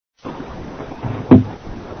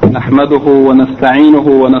نحمده ونستعينه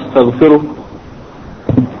ونستغفره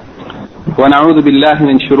ونعوذ بالله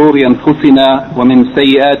من شرور أنفسنا ومن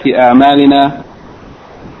سيئات أعمالنا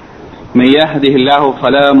من يهده الله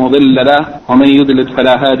فلا مضل له ومن يضلل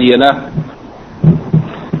فلا هادي له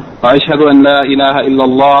وأشهد أن لا إله إلا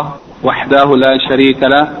الله وحده لا شريك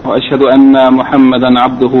له وأشهد أن محمدا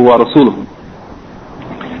عبده ورسوله.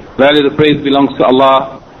 Verily the praise belongs to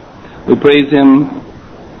Allah. We praise Him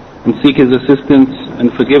and seek His assistance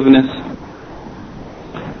and forgiveness,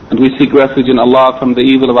 and we seek refuge in Allah from the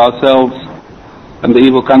evil of ourselves and the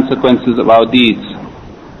evil consequences of our deeds.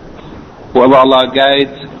 Whoever Allah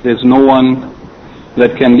guides, there is no one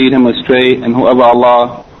that can lead him astray, and whoever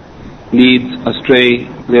Allah leads astray,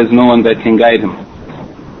 there is no one that can guide him.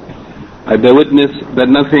 I bear witness that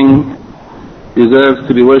nothing deserves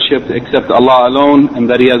to be worshipped except Allah alone, and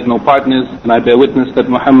that He has no partners, and I bear witness that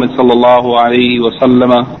Muhammad sallallahu alayhi wa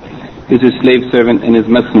sallam is His slave servant and His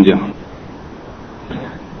messenger.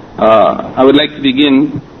 I would like to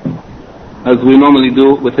begin, as we normally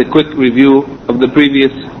do, with a quick review of the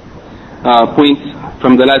previous points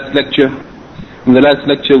from the last lecture. In the last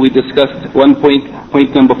lecture we discussed one point,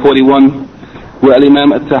 point number 41, where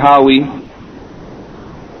Imam al-Tahawi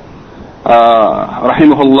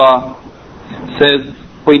rahimahullah says,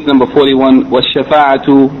 point number 41, وَالشَّفَاعَةُ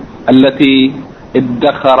الَّتِي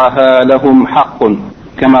ادَّخَرَهَا لَهُمْ حَقٌّ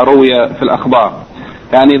كَمَا رُوِيَ فِي الْأَخْبَارِ.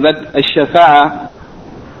 يعني that الشفاعة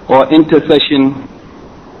or intercession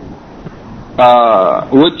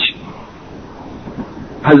which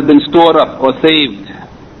has been stored up or saved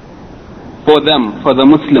for them, for the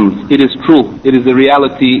Muslims, it is true, it is a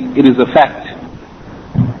reality, it is a fact,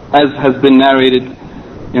 as has been narrated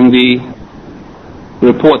in the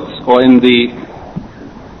reports or in the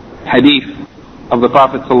hadith of the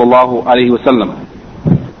Prophet sallallahu alaihi wasallam.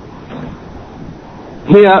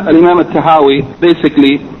 Here Imam al-Tahawi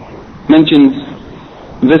basically mentions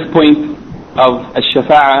this point of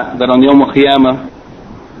al-Shafa'ah, that on Yawm al-Qiyamah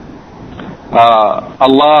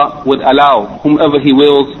Allah would allow whomever He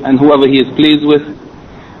wills and whoever He is pleased with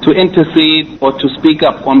to intercede or to speak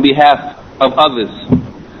up on behalf of others.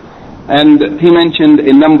 And he mentioned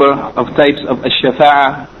a number of types of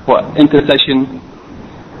al-Shafa'ah or intercession,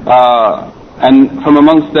 and from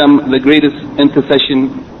amongst them the greatest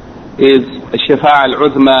intercession is al-Shafa'ah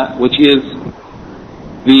al-Uzma, which is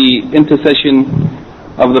the intercession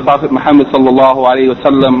of the Prophet Muhammad sallallahu alayhi wa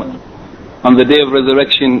sallam on the day of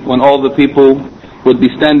resurrection, when all the people would be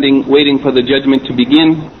standing waiting for the judgment to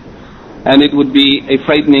begin, and it would be a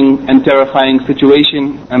frightening and terrifying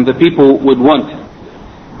situation, and the people would want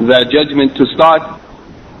the judgment to start.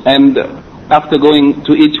 And after going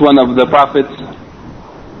to each one of the prophets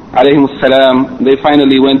alayhimus salam, they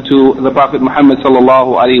finally went to the Prophet Muhammad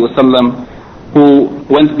sallallahu alayhi wa sallam, who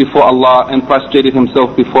went before Allah and prostrated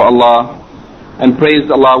himself before Allah and praised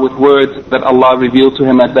Allah with words that Allah revealed to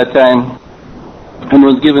him at that time, and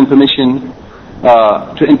was given permission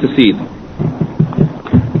to intercede.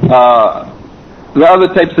 The other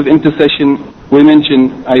types of intercession we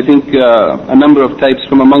mentioned, I think a number of types.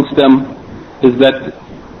 From amongst them is that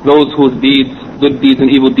those whose deeds, good deeds and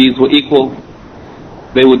evil deeds, were equal,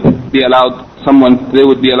 they would be allowed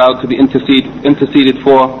to be interceded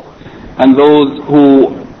for, and those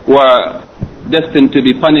who were destined to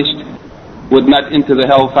be punished would not enter the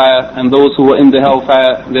hellfire, and those who were in the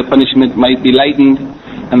hellfire, their punishment might be lightened,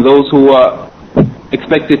 and those who were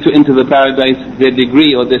expected to enter the paradise, their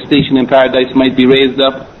degree or their station in paradise might be raised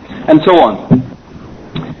up, and so on.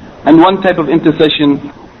 And one type of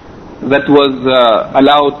intercession that was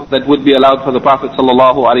that would be allowed for the Prophet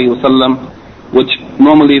sallallahu alaihi wasallam, which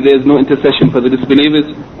normally there is no intercession for the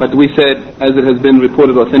disbelievers, but we said, as it has been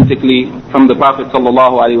reported authentically from the Prophet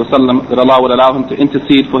sallallahu alaihi wasallam, that Allah would allow him to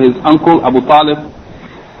intercede for his uncle Abu Talib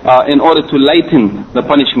in order to lighten the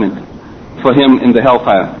punishment for him in the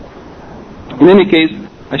hellfire. In any case,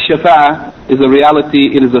 al-Shafa'ah is a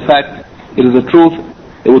reality, it is a fact, it is a truth,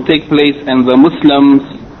 it will take place, and the Muslims,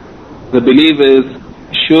 the believers,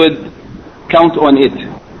 should count on it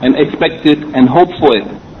and expect it and hope for it.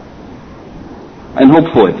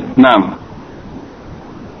 Naam.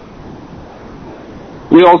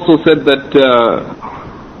 We also said that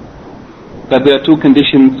there are two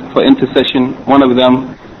conditions for intercession. One of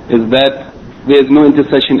them is that there is no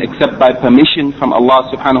intercession except by permission from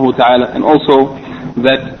Allah subhanahu wa ta'ala, and also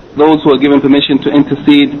that those who are given permission to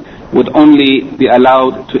intercede would only be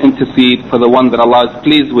allowed to intercede for the one that Allah is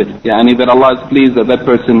pleased with, yani that Allah is pleased that that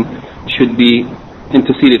person should be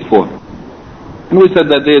interceded for. And we said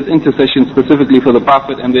that there is intercession specifically for the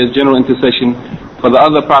Prophet, and there is general intercession for the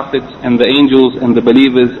other prophets and the angels and the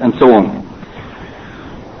believers and so on.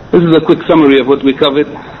 This is a quick summary of what we covered.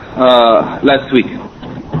 last week.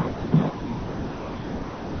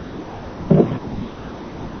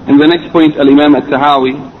 In the next point, Al-Imam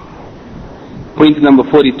Al-Tahawi, point number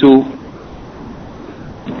 42,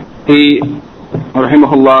 he,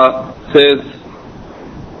 rahimahullah, says,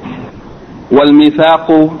 وَالْمِيثَاقُ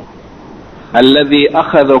الَّذِي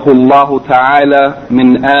أَخَذَهُ اللَّهُ تَعَالَى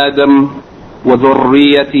مِنْ آدَمَ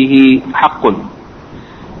وَذُرِّيَّتِهِ حَقٌّ.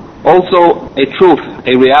 Also, a truth,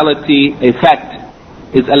 a reality, a fact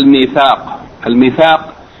is al-mithaq.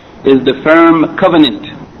 Al-mithaq is the firm covenant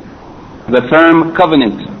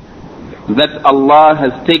that Allah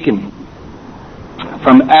has taken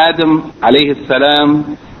from Adam alayhi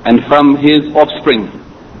salam and from his offspring,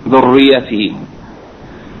 dhurriyatihi.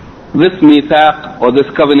 This mithaq or this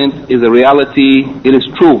covenant is a reality, it is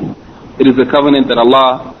true. It is a covenant that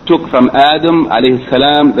Allah took from Adam alayhi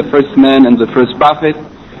salam, the first man and the first prophet,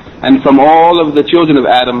 and from all of the children of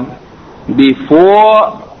Adam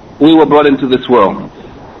before we were brought into this world.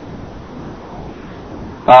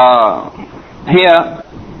 Here,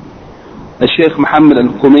 Shaykh Muhammad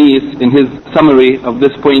al-Qumays, in his summary of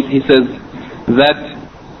this point, he says that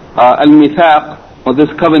al-mithaq, or this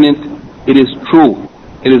covenant, it is true,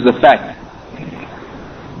 it is a fact.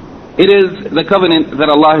 It is the covenant that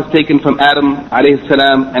Allah has taken from Adam alayhi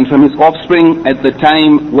salam and from his offspring at the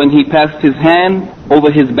time when he passed his hand over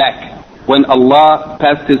his back. When Allah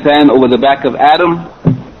passed his hand over the back of Adam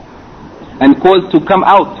and caused to come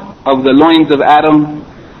out of the loins of Adam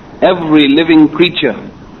every living creature,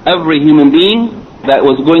 every human being that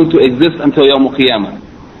was going to exist until Yawm al-Qiyamah.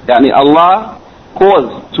 Yani Allah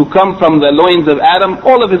caused to come from the loins of Adam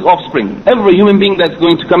all of his offspring. Every human being that's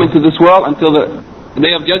going to come into this world until the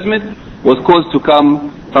Day of Judgment was caused to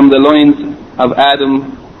come from the loins of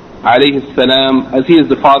Adam alayhi salam, as he is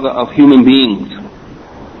the father of human beings.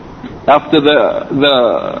 After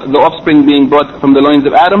the offspring being brought from the loins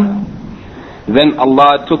of Adam, then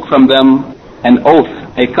Allah took from them an oath,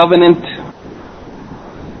 a covenant,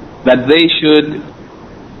 that they should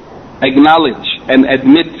acknowledge and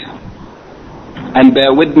admit and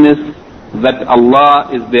bear witness that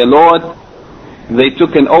Allah is their Lord. They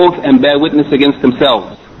took an oath and bear witness against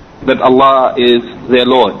themselves that Allah is their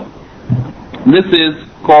Lord. This is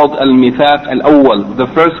called al-mithaq al-awwal, the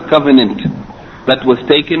first covenant that was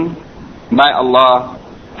taken by Allah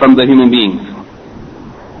from the human beings.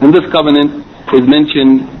 And this covenant is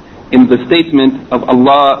mentioned in the statement of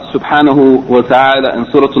Allah subhanahu wa ta'ala in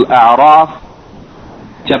Surah Al-A'raf,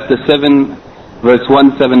 chapter 7, verse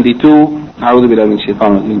 172. أعوذ بالله من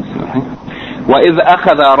الشيطان الرجيم. وإذ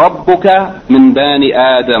أخذ ربك من بني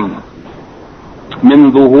آدم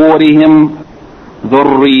من ظهورهم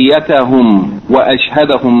ذريتهم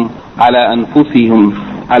وأشهدهم على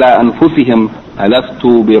أنفسهم ألست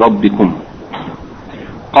بربكم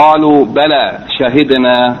قالوا بلى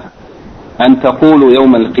شهدنا أن تقولوا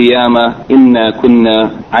يوم القيامة إنا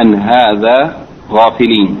كنا عن هذا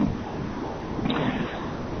غافلين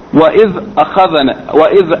وإذ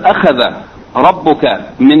أخذ ربك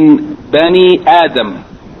من بني آدم,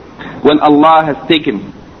 when Allah has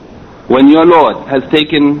taken, when your Lord has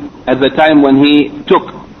taken, at the time when he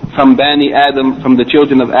took from Bani Adam, from the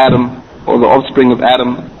children of Adam or the offspring of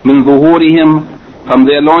Adam, من ظهورهم, from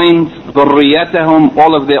their loins, ذريتهم,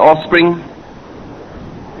 all of their offspring,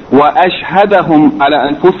 وأشهدهم على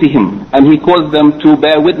أنفسهم, and he caused them to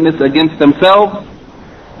bear witness against themselves.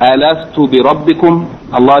 ألست بربكم,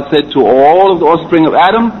 Allah said to all of the offspring of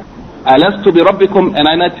Adam, ألست بربكم, and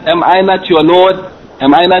am I not your Lord?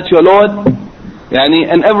 Am I not your Lord?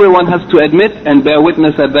 Yani, and everyone has to admit and bear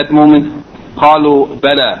witness at that moment. قالوا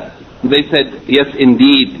بلى, they said, yes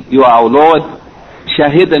indeed, you are our Lord.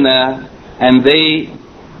 شهدنا, and they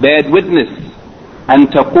bared witness. أن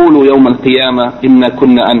تقولوا يوم القيامة إنا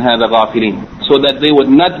كنا عن هذا غافلين, so that they would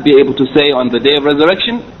not be able to say on the day of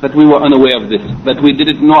resurrection that we were unaware of this, that we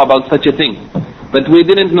didn't know about such a thing, that we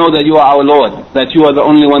didn't know that you are our Lord, that you are the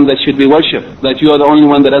only one that should be worshipped, that you are the only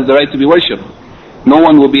one that has the right to be worshipped. No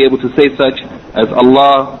one will be able to say such, as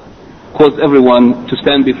Allah caused everyone to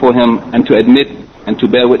stand before him and to admit and to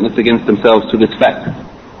bear witness against themselves to this fact.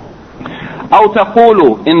 أو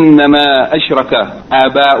تقولوا إنما أشرك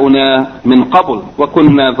آباؤنا من قبل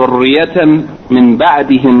وكنا ذرية من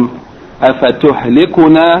بعدهم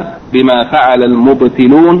أفتهلكنا بما فعل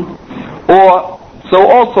المبطلون. Or so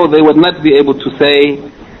also they would not be able to say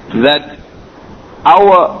that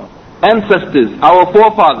our ancestors, our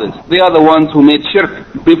forefathers, they are the ones who made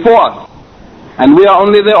shirk before us, and we are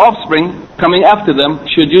only their offspring coming after them.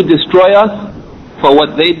 Should you destroy us for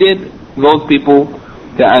what they did? Those people,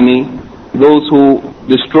 those who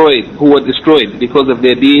were destroyed because of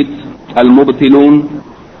their deeds, al-mubtilun.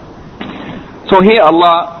 So here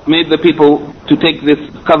Allah made the people to take this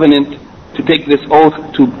covenant, to take this oath,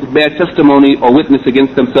 to bear testimony or witness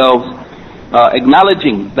against themselves,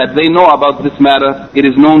 acknowledging that they know about this matter, it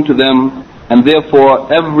is known to them, and therefore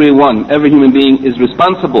everyone, every human being is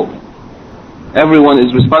responsible. Everyone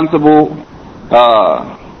is responsible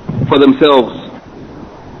for themselves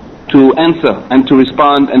to answer and to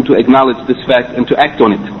respond and to acknowledge this fact and to act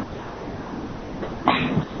on it.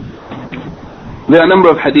 There are a number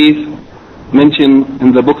of hadith mentioned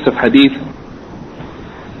in the books of hadith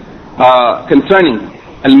concerning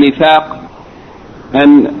al-mithaq,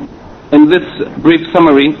 and in this brief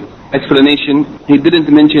summary explanation he didn't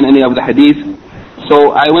mention any of the hadith,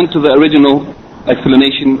 so I went to the original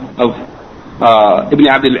explanation of Ibn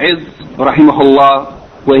Abdul Izz rahimahullah,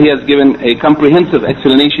 where he has given a comprehensive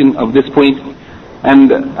explanation of this point,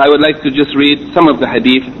 and I would like to just read some of the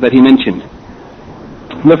hadith that he mentioned.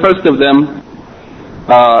 The first of them,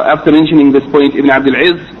 after mentioning this point, Ibn Abdul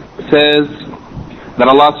Izz says that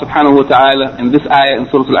Allah subhanahu wa ta'ala in this ayah in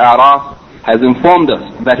Surah Al-A'raf has informed us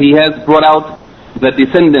that He has brought out the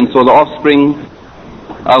descendants or the offspring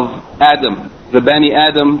of Adam, the Bani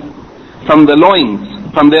Adam, from their loins,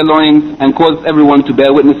 and caused everyone to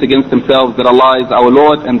bear witness against themselves that Allah is our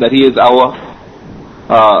Lord and that He is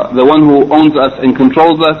the one who owns us and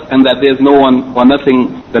controls us, and that there is no one or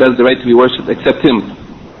nothing that has the right to be worshipped except Him.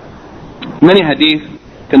 Many hadith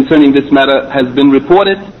concerning this matter has been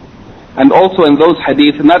reported, and also in those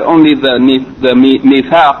hadith not only the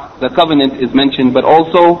mithaq, the covenant is mentioned, but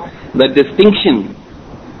also the distinction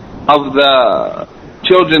of the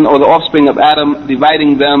children or the offspring of Adam,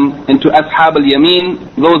 dividing them into ashab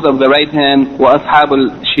al-yamin, those of the right hand, wa ashab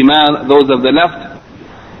al-shimal, those of the left.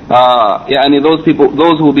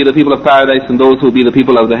 Those who will be the people of paradise and those who will be the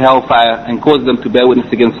people of the hellfire, and cause them to bear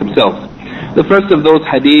witness against themselves. The first of those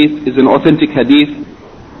hadith is an authentic hadith.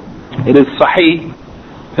 It is sahih,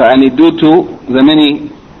 due to the many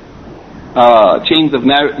chains of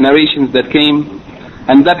narrations that came,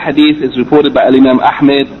 and that hadith is reported by Imam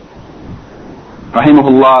Ahmed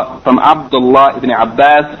rahimahullah from Abdullah ibn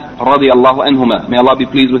Abbas radiyallahu anhuma, may Allah be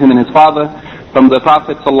pleased with him and his father, from the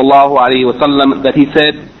Prophet sallallahu alayhi wa sallam, that he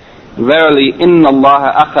said, verily inna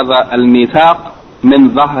Allah akhadha al-mithaq min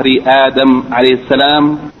dhahri Adam alayhi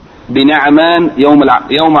salam bina'man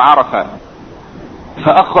yawm Arafah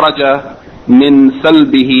فأخرج من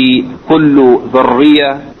سلبه كل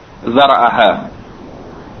ذرية ذرأها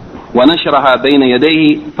ونشرها بين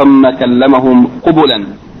يديه ثم كلمهم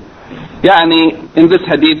قبلا. In this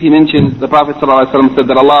hadith he mentions the Prophet ﷺ said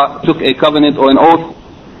that Allah took a covenant or an oath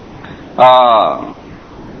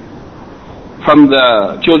from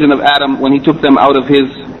the children of Adam when He took them out of his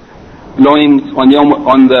loins on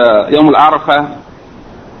the Yawm al-Arafah.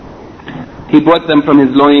 He brought them from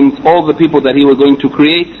his loins, all the people that He was going to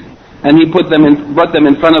create, and He brought them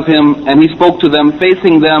in front of Him, and He spoke to them,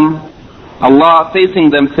 facing them. Allah facing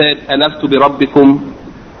them said, Alastu bi rabbikum,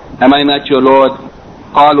 am I not your Lord?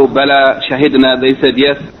 قالوا بلى شهدنا, they said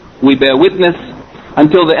yes, we bear witness,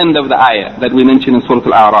 until the end of the ayah that we mentioned in Surah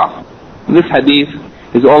Al-A'raf. This hadith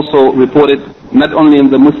is also reported not only in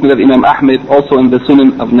the Musnad of Imam Ahmed, also in the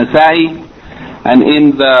Sunan of Nasa'i, and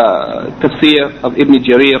in the Tafsir of Ibn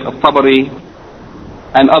Jarir of Tabari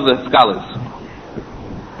and other scholars.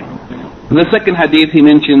 The second hadith he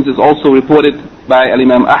mentions is also reported by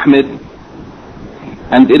Imam Ahmed,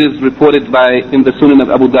 and it is reported in the Sunan of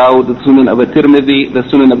Abu Dawud, the Sunan of At-Tirmidhi, the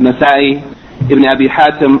Sunan of Nasa'i, Ibn Abi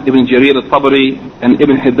Hatim, Ibn Jarir al-Tabari, and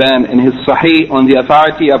Ibn Hibban in his Sahih on the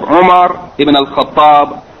authority of Umar ibn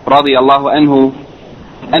al-Khattab radiyallahu anhu,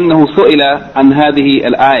 أنه سئل عن هذه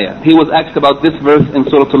الآية. He was asked about this verse in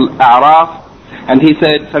Surah Al-A'raf, and he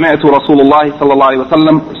said, سمعت رسول الله صلى الله عليه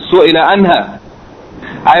وسلم سئل عنها.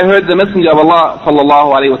 I heard the Messenger of Allah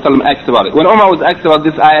sallallahu alayhi wa sallam asked about it. When Umar was asked about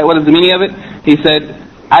this ayah, what is the meaning of it? He said,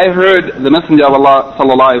 I heard the Messenger of Allah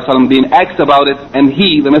sallallahu alayhi wa sallam being asked about it, and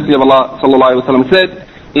he, the Messenger of Allah sallallahu alayhi wa sallam, said,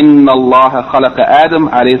 إن الله خلق آدم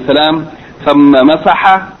عليه السلام ثم مسح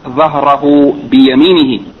ظهره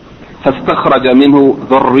بيمينه فاستخرج منه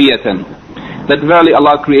ذرية. That verily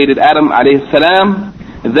Allah created Adam alayhi salam,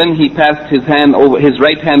 then He passed his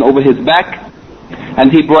right hand over his back,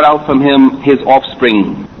 and He brought out from him his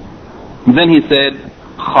offspring. Then He said,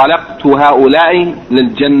 خلقت هؤلاء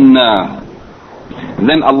للجنة.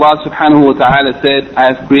 Then Allah subhanahu wa ta'ala said,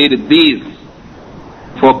 I have created these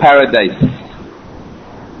for paradise.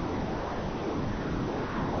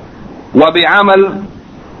 وبعمل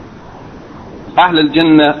أهل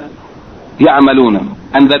الجنة يعملون.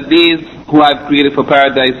 And that these who I have created for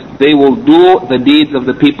paradise, they will do the deeds of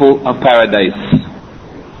the people of paradise.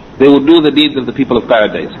 They will do the deeds of the people of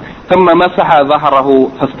paradise. ثم مسح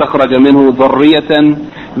ظهره فاستخرج منه ذرية.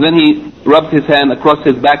 Then he rubbed his hand across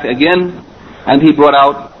his back again, and he brought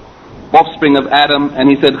out offspring of Adam, and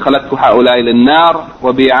he said, خلقت هؤلاء للنار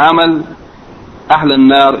وبعمل أهل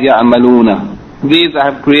النار يعملون. These I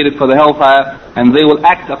have created for the hellfire, and they will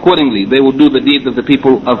act accordingly. They will do the deeds of the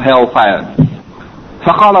people of hellfire.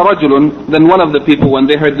 فقال رجل, then one of the people, when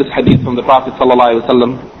they heard this hadith from the Prophet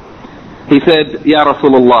ﷺ, he said, Ya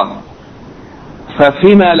Rasulullah,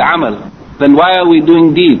 فَفِيمَا الْعَمَلِ, then why are we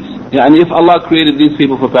doing deeds? And if Allah created these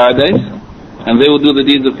people for paradise, and they will do the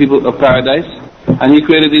deeds of people of paradise, and He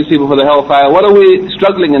created these people for the hellfire, what are we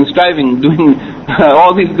struggling and striving, doing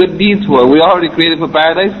all these good deeds for? We already created for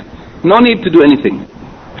paradise. No need to do anything.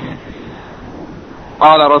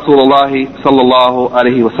 قال رسول الله صلى الله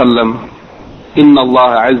عليه وسلم إن الله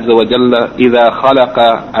عز وجل إذا خلق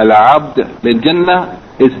العبد للجنة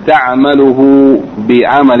استعمله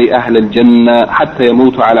بعمل أهل الجنة حتى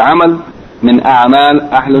يموت على عمل من أعمال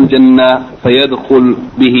أهل الجنة فيدخل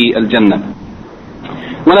به الجنة.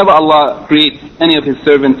 Whenever Allah creates any of His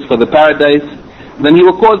servants for the paradise, then He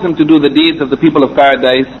will cause him to do the deeds of the people of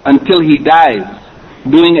paradise until he dies,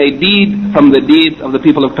 doing a deed from the deeds of the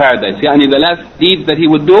people of paradise. Yani the last deeds that he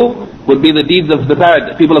would do would be the deeds of the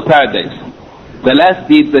people of paradise. The last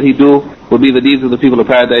deeds that he do would be the deeds of the people of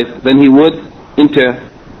paradise. Then he would enter,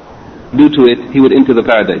 due to it, he would enter the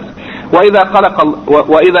paradise.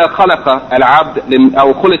 وإذا خلق العبد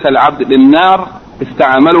أو خلق العبد للنار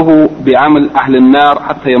استعمله بعمل أهل النار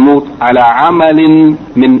حتى يموت على عمل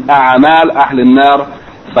من أعمال أهل النار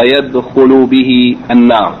فيدخل به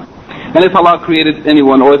النار. And if Allah created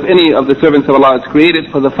anyone, or if any of the servants of Allah is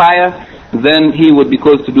created for the fire, then he would be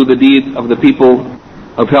caused to do the deeds of the people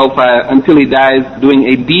of hellfire until he dies, doing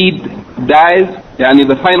a deed, dies, yani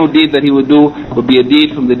the final deed that he would do would be a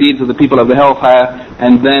deed from the deeds of the people of the hellfire,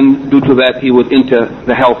 and then due to that he would enter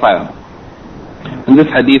the hellfire. And this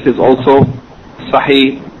hadith is also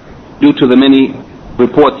sahih due to the many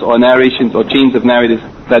reports or narrations or chains of narratives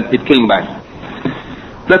that it came by.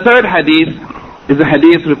 The third hadith is a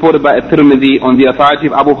hadith reported by At-Tirmidhi on the authority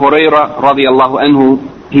of Abu Hurairah radiyallahu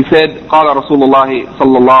anhu. He said, قال رسول الله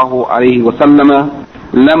صلى الله عليه وسلم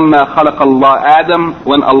لما خلق الله آدم,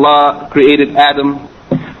 when Allah created Adam,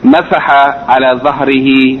 مسح على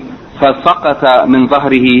ظهره فسقط من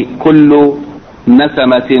ظهره كل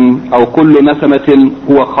نسمة أو كل نسمة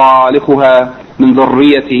هو خالقها من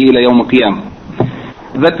ذريته إلى يوم القيامة.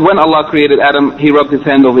 That when Allah created Adam, He rubbed His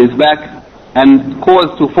hand over his back and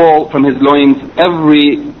caused to fall from his loins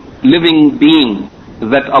every living being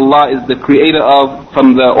that Allah is the creator of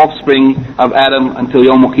from the offspring of Adam until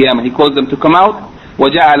Yawm al-Qiyamah. He caused them to come out.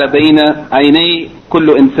 وَجَعَلَ بَيْنَ عَيْنَيْ كُلُّ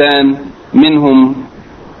إِنسَانٍ مِّنْهُمْ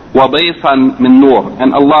وَبَيْصًا مِّن نُّورٍ.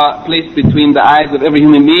 And Allah placed between the eyes of every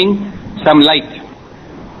human being some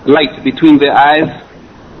light between their eyes.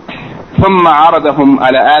 ثُمَّ عَرَضَهُمْ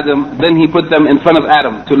عَلَى آدَمٍ. Then He put them in front of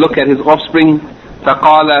Adam to look at his offspring.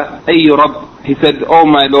 فقال أي رب, he said, oh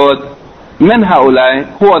my Lord, من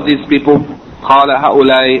هؤلاء, who are these people? قال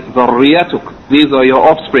هؤلاء ذريتك, these are your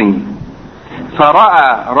offspring.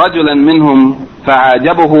 فرأى رجلا منهم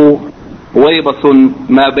فعجبه ويبص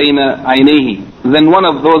ما بين عينيه. Then one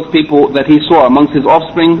of those people that he saw amongst his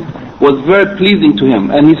offspring was very pleasing to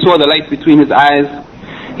him, and he saw the light between his eyes.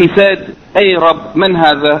 He said, أي رب, من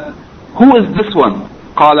هذا, who is this one?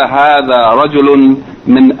 قال هذا رجل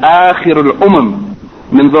من آخر الأمم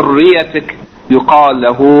من ذريتك يقال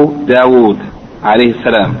له داود عليه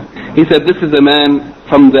السلام. He said, this is a man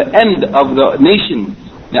from the end of the nations,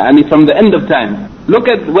 yani from the end of time. Look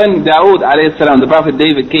at when Dawood alayhi salam, the Prophet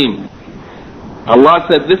David came. Allah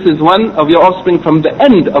said, this is one of your offspring from the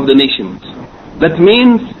end of the nations. That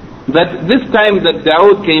means that this time that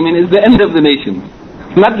Dawood came in is the end of the nations.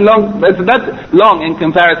 Not long, that's not long in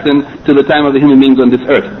comparison to the time of the human beings on this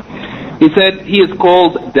earth. He said, he is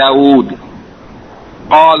called Dawood.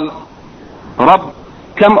 قال رب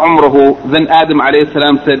كم عمره. Then Adam alayhi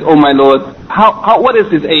salam said, oh my Lord, what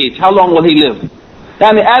is his age? How long will he live?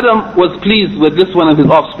 And Adam was pleased with this one of his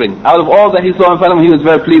offspring. Out of all that he saw in front of him, he was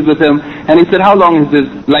very pleased with him. And he said, how long is his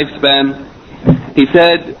lifespan? He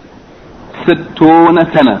said, 60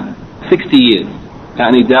 سنة, 60 years.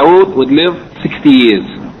 Yani Dawood would live 60 years.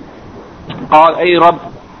 قال أي رب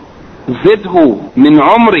زده من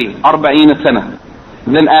عمري 40 سنة.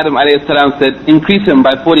 Then Adam alayhi salam said, increase him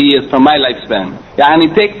by 40 years from my lifespan.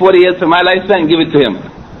 Yani take 40 years from my lifespan and give it to him.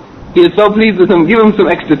 He is so pleased with him, give him some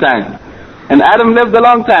extra time. And Adam lived a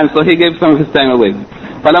long time, so he gave some of his time away.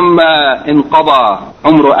 فَلَمَّا انْقَضَى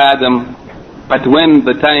عُمْرُ آدَمْ. But when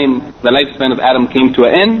the time, the lifespan of Adam came to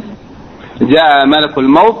an end, جاء ملك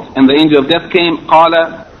الموت, and the angel of death came.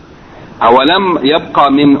 قال أَوَلَمْ يَبْقَى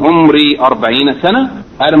مِنْ عُمْرِي 40 سَنَةً.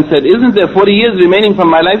 Adam said, isn't there 40 years remaining from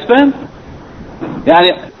my lifespan?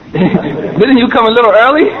 Didn't you come a little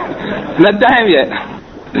early? Not time yet.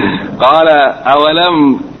 قال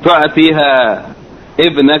أَوَلَمْ تُعْتِهَا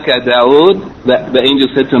ابْنَكَ دَاود. The angel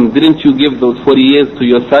said to him, didn't you give those 40 years to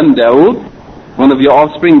your son Dawood, one of your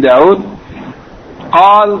offspring Dawood?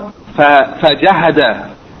 قال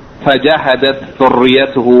فجحدت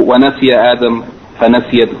ذريته ونسي آدم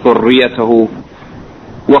فنسيت ذريته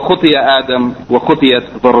وخطئ آدم وخطئت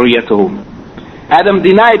ذريته. Adam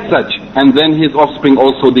denied such, and then his offspring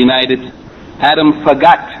also denied it. Adam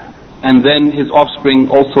forgot, and then his offspring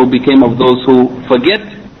also became of those who forget.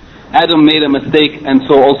 Adam made a mistake, and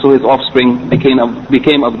so also his offspring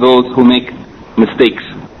became of those who make mistakes.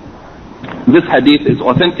 This hadith is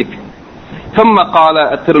authentic. ثم قال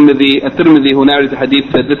الترمذي who narrated the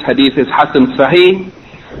hadith said this hadith is Hasan Sahih,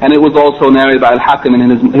 and it was also narrated by Al-Hakim in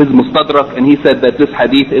his Mustadrak, and he said that this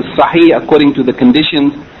hadith is Sahih according to the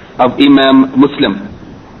conditions of Imam Muslim,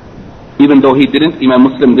 even though Imam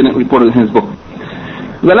Muslim didn't report it in his book.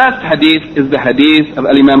 The last hadith is the hadith of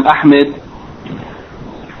Al-Imam Ahmed,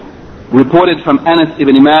 reported from Anas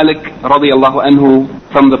ibn Malik radiyallahu anhu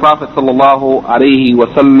from the Prophet sallallahu alayhi wa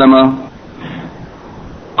sallam.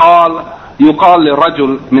 قال يقال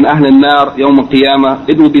للرجل من أهل النار يوم القيامة.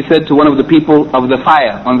 It will be said to one of the people of the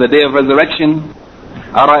fire on the day of resurrection,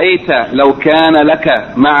 أرأيت لو كان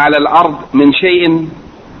لك ما على الأرض من شيء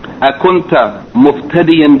أكنت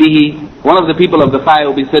مفتديا به. One of the people of the fire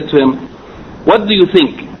will be said to him, what do you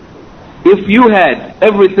think if you had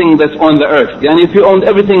everything that's on the earth, and if you owned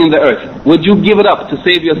everything in the earth, would you give it up to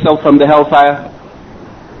save yourself from the hellfire?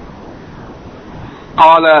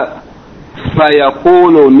 قال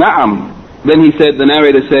فيقول نعم. Then he said, the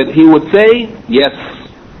narrator said, he would say, yes,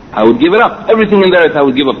 I would give it up. Everything in the earth I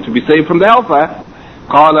would give up to be saved from the hellfire.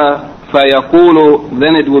 قال فيقول,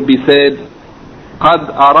 then it would be said, قد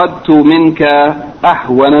أردت منك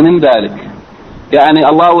أهون من ذلك.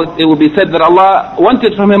 It would be said that Allah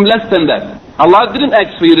wanted from him less than that. Allah didn't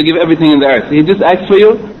ask for you to give everything in the earth. He just asked for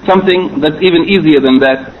you something that's even easier than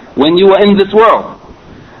that when you were in this world.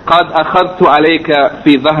 قد أخذت عليك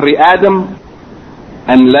في ظهر آدم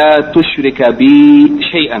أن لا تشرك بي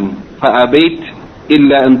شيئا فأبيت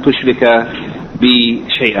إلا أن تشرك بي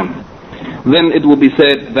شيئا. Then it will be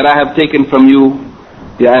said that I have taken from you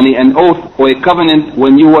an oath or a covenant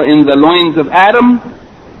when you were in the loins of Adam,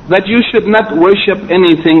 that you should not worship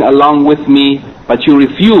anything along with me, but you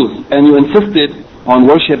refused and you insisted on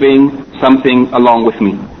worshipping something along with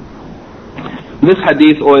me. This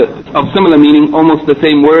hadith, or of similar meaning, almost the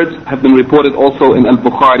same words, have been reported also in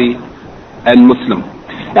Al-Bukhari and Muslim.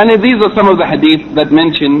 And these are some of the hadith that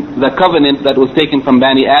mention the covenant that was taken from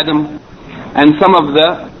Bani Adam, and some of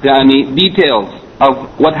the details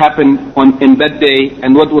of what happened in that day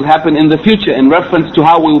and what will happen in the future in reference to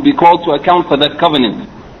how we will be called to account for that covenant.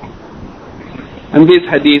 And these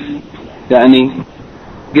hadith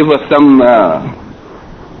give us some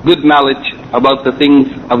good knowledge about the things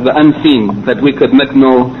of the unseen that we could not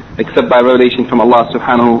know except by revelation from Allah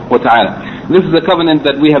subhanahu wa ta'ala. This is a covenant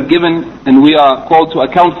that we have given, and we are called to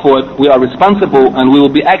account for it. We are responsible, and we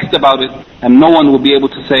will be asked about it, and no one will be able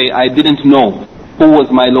to say, I didn't know who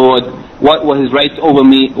was my Lord, what were his rights over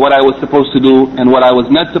me, what I was supposed to do and what I was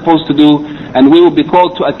not supposed to do. And we will be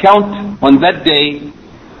called to account on that day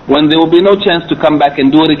when there will be no chance to come back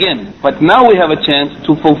and do it again. But now we have a chance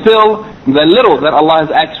to fulfill the little that Allah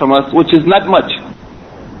has asked from us, which is not much,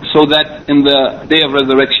 so that in the day of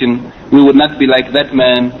resurrection we would not be like that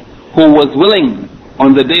man who was willing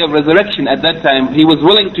on the day of resurrection. At that time he was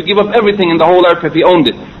willing to give up everything in the whole earth if he owned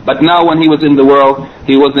it, but now when he was in the world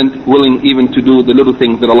he wasn't willing even to do the little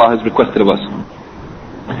things that Allah has requested of us.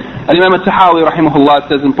 Al-Imam al-Tahawi rahimahullah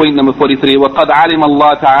says in point number 43, وَقَدْ عَلِمَ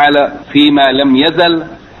اللَّهُ تَعَالَى فِي مَا لَمْ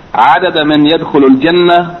يَزَلْ عَدَدَ مَنْ يَدْخُلُ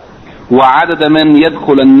الْجَنَّةِ وعدد من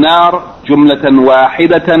يدخل النار جملة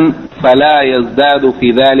واحدة فلا يزداد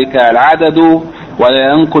في ذلك العدد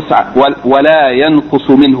ولا ينقص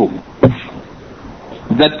منه.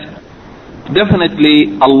 That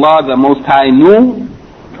definitely Allah the Most High knew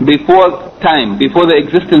before time, before the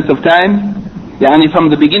existence of time, from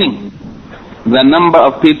the beginning, the number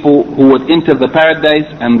of people who would enter the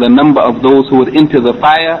paradise and the number of those who would enter the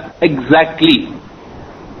fire exactly.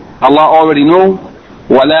 Allah already knew.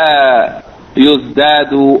 وَلَا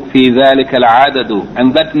يُزْدَادُ فِي ذَلِكَ الْعَدَدُ,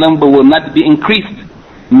 and that number will not be increased,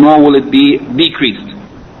 nor will it be decreased.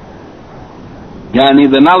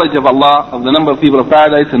 The knowledge of Allah, of the number of people of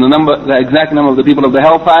paradise and the exact number of the people of the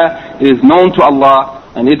hellfire, is known to Allah,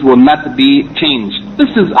 and it will not be changed.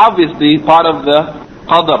 This is obviously part of the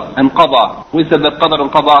Qadr and Qada. We said that Qadr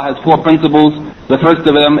and Qada has four principles. The first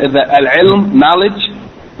of them is the Al-Ilm, knowledge,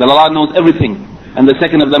 that Allah knows everything. And the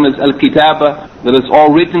second of them is Al-Kitaba, that it's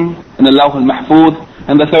all written in the Lawh al-Mahfuz.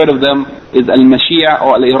 And the third of them is Al-Mashi'a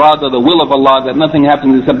or Al-Irada, the will of Allah, that nothing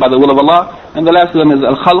happens except by the will of Allah. And the last of them is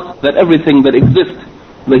Al-Khalq, that everything that exists,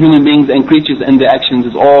 the human beings and creatures and their actions,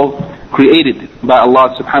 is all created by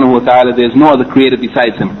Allah subhanahu wa ta'ala. There is no other creator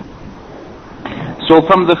besides Him. So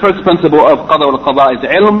from the first principle of Qadar wal-Qada is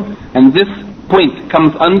ilm, and this point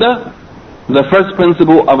comes under the first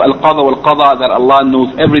principle of Al-Qadar wal-Qada, that Allah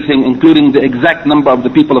knows everything, including the exact number of the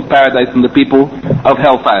people of paradise and the people of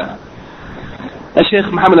hellfire. As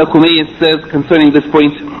Shaykh Muhammad al-Kumayyis says concerning this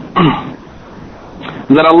point,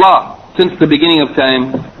 that Allah, since the beginning of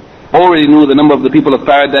time, already knew the number of the people of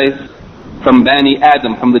paradise from Bani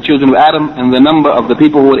Adam, from the children of Adam, and the number of the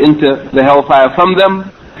people who would enter the hellfire from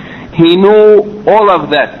them. He knew all of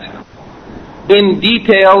that in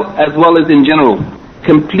detail as well as in general.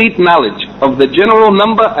 Complete knowledge of the general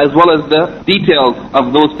number as well as the details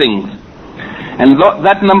of those things. And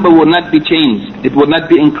that number would not be changed. It would not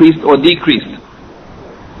be increased or decreased.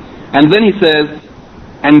 And then he says,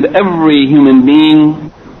 and every human being,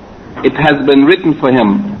 it has been written for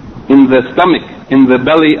him in the stomach, in the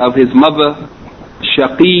belly of his mother,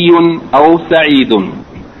 shaqiyun aw sa'idun,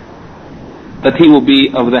 that he will be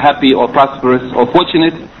of the happy or prosperous or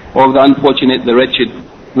fortunate, or of the unfortunate, the wretched,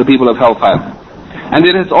 the people of hellfire. And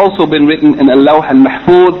it has also been written in Al-Lawh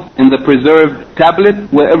al-Mahfuz, in the preserved tablet,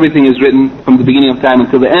 where everything is written from the beginning of time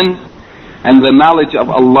until the end. And the knowledge of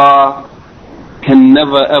Allah can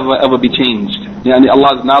never ever be changed. Yani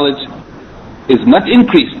Allah's knowledge is not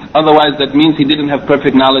increased, otherwise that means He didn't have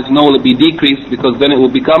perfect knowledge, nor will it be decreased, because then it will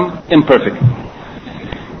become imperfect.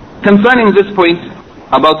 Concerning this point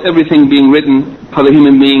about everything being written for the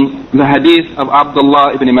human being, the hadith of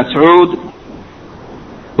Abdullah ibn Mas'ud,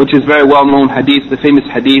 which is very well known hadith, the famous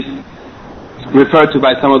hadith referred to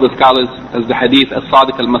by some of the scholars as the hadith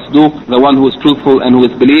as-Sadiq al-Masduq, the one who is truthful and who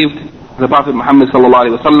is believed, the Prophet Muhammad sallallahu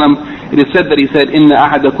alaihi wasallam. It is said that he said, "Inna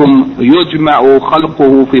ahadakum yujma'u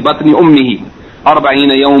khalquhu fi batni ummihi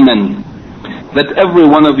 40 yawman." That every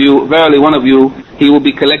one of you, verily one of you, he will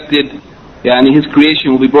be collected, and his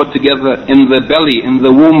creation will be brought together in the belly, in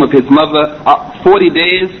the womb of his mother, 40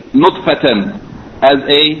 days, nutfatan, as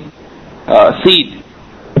a seed,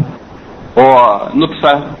 or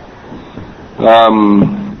nutfa.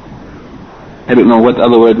 I don't know what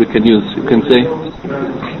other word we can use. You can say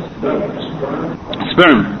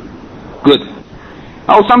sperm. Good.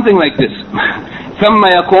 Or something like this. ثم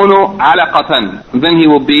يكون علقة. Then he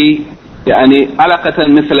will be يعني علقة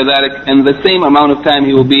مثل ذلك. In the same amount of time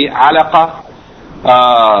he will be علقة,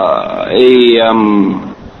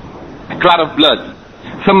 a clot of blood.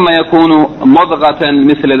 ثم يكون مضغة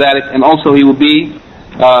مثل ذلك. And also he will be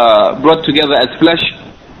brought together as flesh,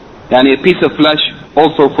 يعني a piece of flesh,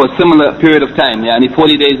 also for a similar period of time, يعني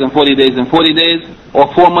 40 days and 40 days and 40 days, or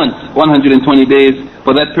 4 months, 120 days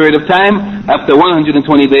for that period of time. After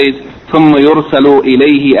 120 days, ثم يرسل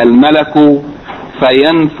إليه الملك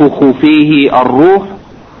فينفخ فيه الروح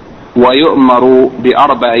ويؤمر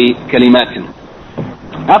بأربع كلمات.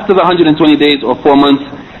 After the 120 days or 4 months,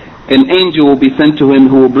 an angel will be sent to him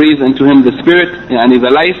who will breathe into him the spirit, يعني the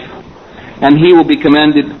life, and he will be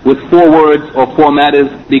commanded with 4 words or 4 matters: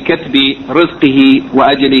 بكتب رزقه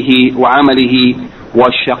وأجله وعمله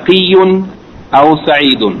وشقي أو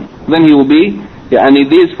سعيد. Then he will be, and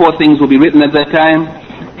these 4 things will be written at that time: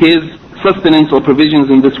 his sustenance or provisions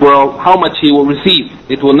in this world, how much he will receive,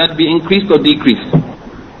 it will not be increased or decreased.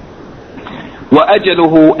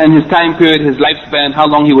 وأجله, and his time period, his lifespan, how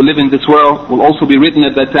long he will live in this world, will also be written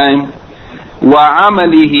at that time.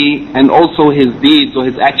 وعمله, and also his deeds or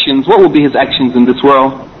his actions, what will be his actions in this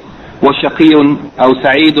world. وشقي أو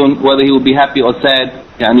سعيد, whether he will be happy or sad,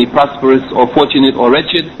 يعني prosperous or fortunate or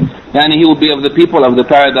wretched, and he will be of the people of the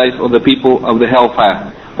paradise or the people of the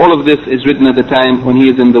hellfire. All of this is written at the time when he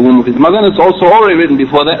is in the womb of his mother, and it's also already written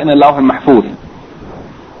before that in the Lawh al-Mahfuz.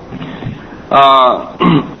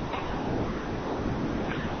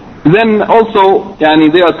 Then also, yani,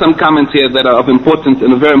 there are some comments here that are of importance,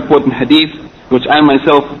 and a very important hadith, which I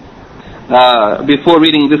myself, before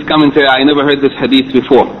reading this commentary, I never heard this hadith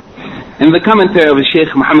before. In the commentary of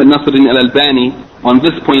Shaykh Muhammad Nasruddin al-Albani on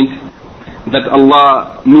this point, that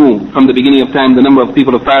Allah knew from the beginning of time the number of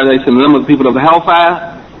people of paradise and the number of people of the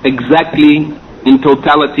hellfire, exactly in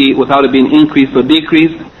totality, without it being increased or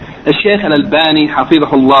decreased. As Shaykh al-Albani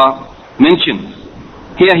hafidhahullah mentions,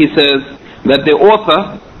 here he says that the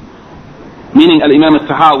author, meaning al-Imam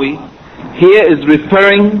al-Tahawi, here is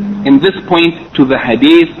referring in this point to the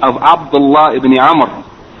hadith of Abdullah ibn Amr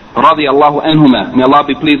radiyallahu anhuma, may Allah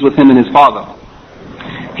be pleased with him and his father.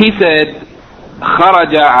 He said,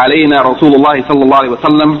 خرج علينا رسول الله صلى الله عليه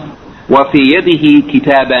وسلم وفي يده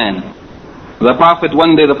كتابان. The Prophet,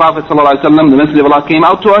 one day the Prophet صلى الله عليه وسلم, the Messenger of Allah, came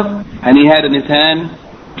out to us and he had in his hand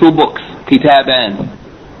two books, كتابان.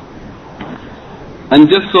 And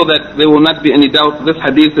just so that there will not be any doubt, this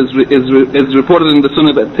hadith is reported in the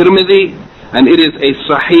Sunnah at-Tirmidhi, and it is a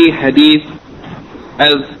Sahih hadith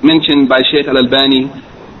as mentioned by Shaykh Al-Albani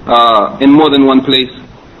in more than one place,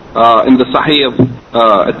 in the Sahih of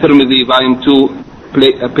at-Tirmidhi, volume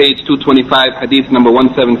 2, page 225, hadith number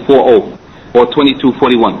 1740 or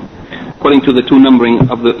 2241, according to the two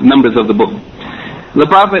numbers of the book. The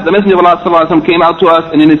Prophet, the Messenger of Allah ﷺ, came out to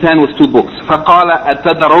us, and in his hand was two books. فَقَالَ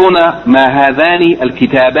أَتَدْرُونَ مَا هَذَانِ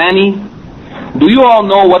الْكِتَابَانِ. Do you all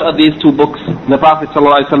know what are these two books? The Prophet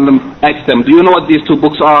ﷺ asked them, do you know what these two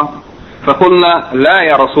books are? فَقُلْنَا لَا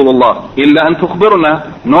يَا رَسُولُ اللَّهِ إِلَّا أَن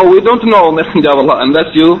تُخْبِرُنَا. No, we don't know, Messenger of Allah,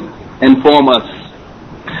 unless you inform us.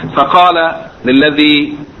 فَقَالَ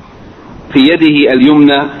لِلَّذِي فِي يَدِهِ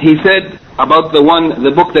الْيُمْنَى. He said about the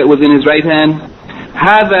book that was in his right hand,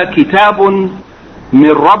 هَذَا كِتَابٌ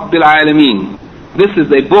من رب العالمين. This is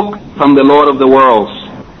a book from the Lord of the worlds.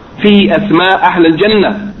 فيه أسماء أهل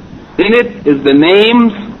الجنة. In it is the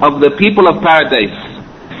names of the people of paradise.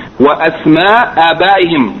 وأسماء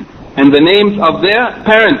آبائهم, and the names of their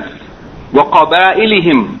parents.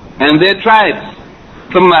 وقبائلهم, and their tribes.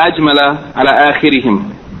 ثم أجمل على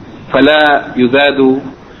آخرهم فلا يزاد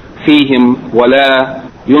فيهم ولا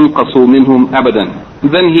ينقص منهم أبدا.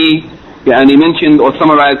 Then he mentioned or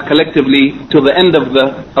summarized collectively to the end of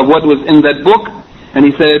what was in that book, and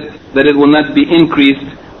he said that it will not be increased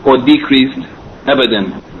or decreased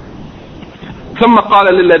abadan. ثم قال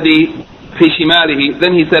للذي في شماله.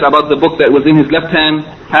 Then he said about the book that was in his left hand,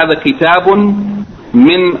 هذا كتاب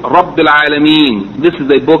من رب العالمين. This is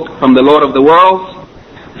a book from the Lord of the worlds.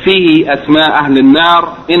 فيه أسماء أهل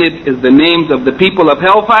النار. In it is the names of the people of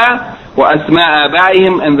hellfire. وأسماء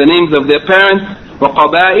آبائهم, and the names of their parents.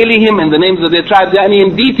 وقبائلهم, and the names of their tribes.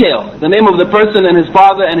 In detail, the name of the person and his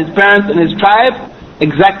father and his parents and his tribe,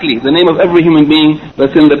 exactly the name of every human being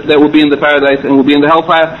that will be in the paradise and will be in the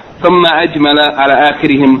hellfire. ثم أجمل على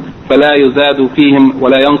آخرهم فلا يزاد فيهم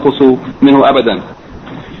ولا ينقص منه أبدا.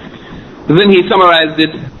 Then he summarized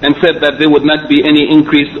it and said that there would not be any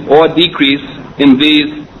increase or decrease in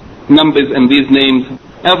these numbers and these names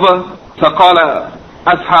ever. فقال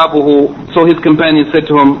أصحابه. So his companions said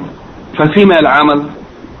to him, فَفِيمَا الْعَمَلِ.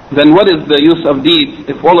 Then what is the use of deeds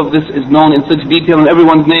if all of this is known in such detail and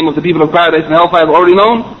everyone's name of the people of paradise and hellfire is already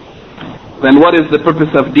known? Then what is the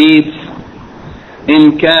purpose of deeds?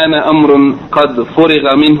 إِن كَانَ أَمْرٌ قَدْ فُرِغَ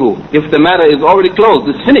مِنْهُ. If the matter is already closed,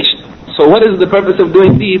 it's finished, so what is the purpose of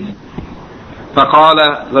doing deeds?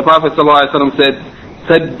 فَقَالَ. The Prophet ﷺ said,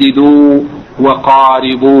 سَدِّدُوا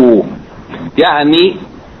وَقَارِبُوا.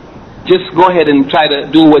 Just go ahead and try to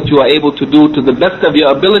do what you are able to do to the best of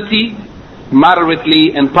your ability,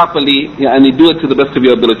 moderately and properly, and do it to the best of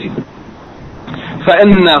your ability.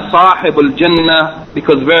 فَإِنَّ صَاحِبُ الْجَنَّةِ.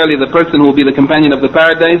 Because verily the person who will be the companion of the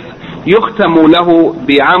paradise, يُخْتَمُ لَهُ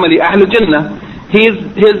بِعَمَلِ أَهْلِ الْجَنَّةِ.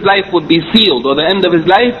 His life would be sealed, or the end of his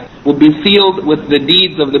life would be sealed with the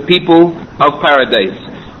deeds of the people of paradise.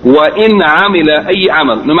 وَإِنَّ عَمِلَ أَيِّ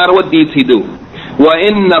عَمَلٍ. No matter what deeds he do.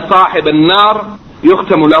 وَإِنَّ صَاحِبَ النَّارِ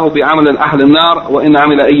يختم له بعمل أهل النار وإن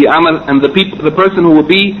عمل أي عمل. And the person who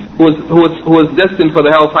is destined for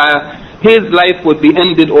the hellfire, his life would be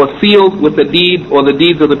ended or sealed with the deed or the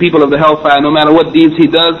deeds of the people of the hellfire, no matter what deeds he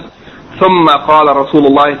does. ثم قال رسول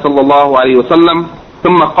الله صلى الله عليه وسلم.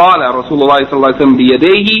 ثم قال رسول الله صلى الله عليه وسلم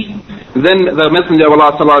بيديه. Then the Messenger of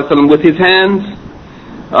Allah صلى الله عليه وسلم with his hands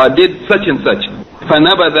did such and such.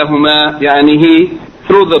 فنبذهما. He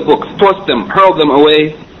threw the books, tossed them, hurled them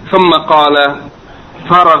away. ثم قال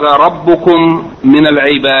فرغ ربكم من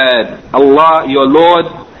العباد. Allah, your Lord,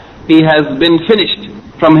 He has been finished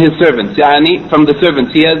from His servants, from the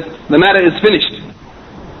servants. The matter is finished.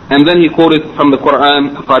 And then he quoted from the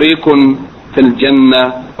Quran, فريق في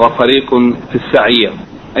الجنة وفريق في السعير.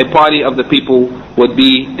 A party of the people would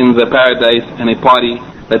be in the paradise and a party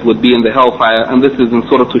that would be in the hellfire. And this is in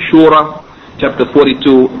Surah Shura, chapter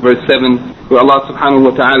 42, verse 7, where Allah subhanahu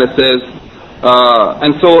wa ta'ala says,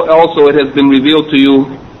 and so also it has been revealed to you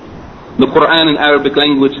the Quran in Arabic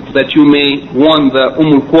language, that you may warn the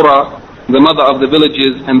Qura, the mother of the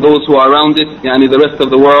villages, and those who are around it, the rest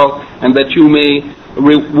of the world, and that you may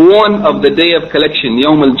warn of the day of collection,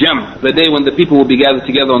 Yawm al-Jam', the day when the people will be gathered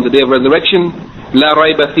together on the day of resurrection. La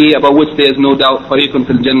rayba fi, about which there is no doubt. Fariqun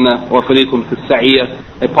fil Jannah wa fariqun fil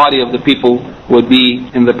Sa'iyah. A party of the people would be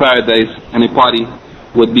in the paradise and a party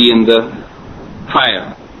would be in the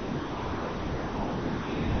fire.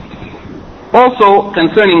 Also,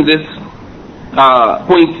 concerning this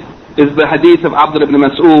point is the hadith of Abdullah ibn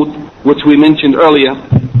Mas'ud, which we mentioned earlier.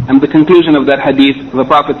 And the conclusion of that hadith, the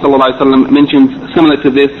Prophet ﷺ mentions similar to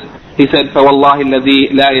this. He said, فَوَاللَّهِ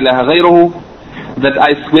الَّذِي لَا إِلَهَ غَيْرُهُ, that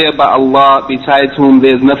I swear by Allah, besides whom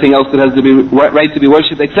there is nothing else that has to be right to be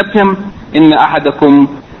worshipped except Him. إِنَّ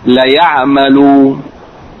أَحَدَكُمْ لَيَعْمَلُ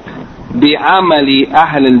بِعَمَلِ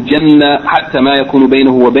أَهْلِ الْجَنَّةِ حَتَّى مَا يَكُونُ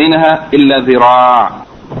بَيْنَهُ وَبَيْنَهَا إِلَّا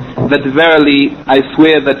ذِرَاعٌ. That verily, I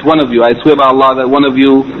swear that one of you, I swear by Allah that one of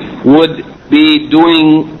you would be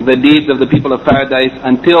doing the deeds of the people of paradise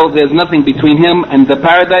until there's nothing between him and the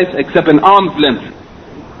paradise except an arm's length.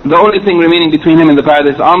 The only thing remaining between him and the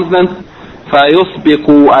paradise is arm's length. فَيُسْبِقُ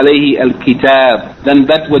عَلَيْهِ الْكِتَابِ. Then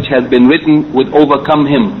that which has been written would overcome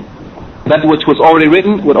him. That which was already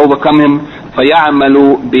written would overcome him.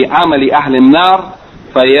 فَيَعْمَلُ بِعَمَلِ أَهْلِ النَّارِ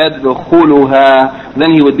فَيَدْخُلُهَا.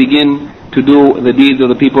 Then he would begin to do the deeds of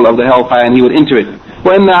the people of the hellfire and he would enter it.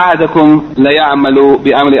 وَإِنَّ أَحَدَكُمْ لَيَعْمَلُ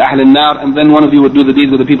بِعَمَلِ أَهْلِ النَّارِ. And then one of you would do the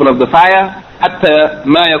deeds of the people of the fire. حَتَّى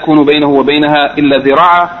مَا يَكُونُ بَيْنَهُ وَبَيْنَهَا إِلَّا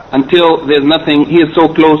ذِرَاعًا. Until there's nothing, he is so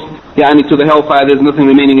close to the hellfire, there's nothing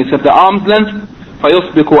remaining except the arm's length.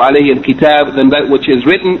 فَيُسْبِقُ عَلَيْهِ الْكِتَابِ. Then that which is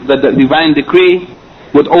written, that the divine decree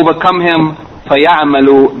would overcome him.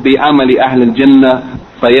 فَيَعْمَلُ بِعَمَلِ أَهْلِ الْجَنَّةِ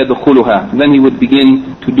فَيَدْخُلُهَا. Then he would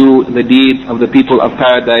begin to do the deeds of the people of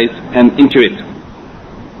paradise and enter it.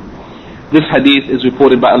 This hadith is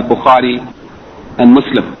reported by Al-Bukhari and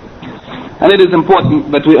Muslim. And it is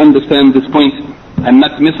important that we understand this point and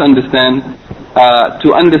not misunderstand.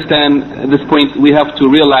 To understand this point, we have to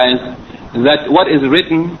realize that what is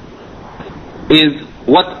written is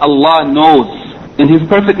what Allah knows in His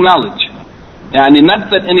perfect knowledge. And not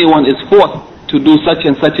that anyone is forced to do such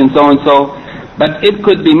and such and so and so, but it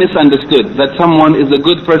could be misunderstood that someone is a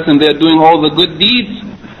good person, they're doing all the good deeds,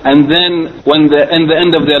 and then when in the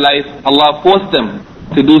end of their life, Allah forced them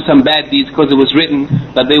to do some bad deeds because it was written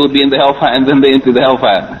that they would be in the hellfire, and then they enter the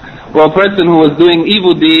hellfire. Or a person who was doing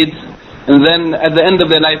evil deeds, and then at the end of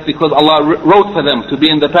their life, because Allah wrote for them to be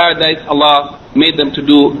in the paradise, Allah made them to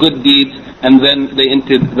do good deeds, and then they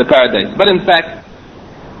entered the paradise. But in fact,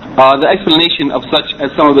 the explanation of such as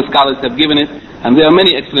some of the scholars have given it, and there are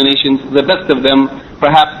many explanations, the best of them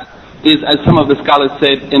perhaps is, as some of the scholars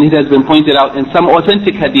said, and it has been pointed out in some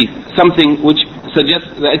authentic hadith, something which suggests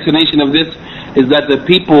the explanation of this is that the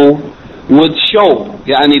people would show,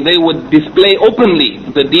 they would display openly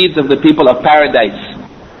the deeds of the people of paradise.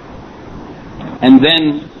 And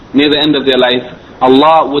then, near the end of their life,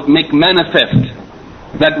 Allah would make manifest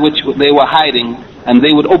that which they were hiding, and they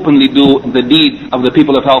would openly do the deeds of the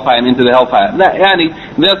people of hellfire and into the hellfire.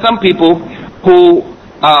 There are some people who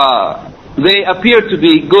they appear to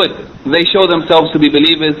be good. They show themselves to be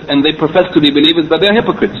believers and they profess to be believers, but they're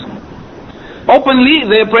hypocrites. Openly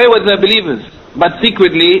they pray with their believers, but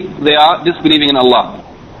secretly they are disbelieving in Allah.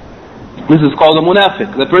 This is called a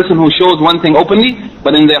munafiq, the person who shows one thing openly,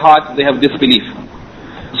 but in their heart they have disbelief.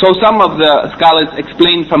 So some of the scholars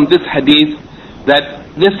explain from this hadith that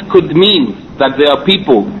this could mean that there are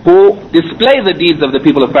people who display the deeds of the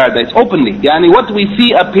people of paradise openly. What we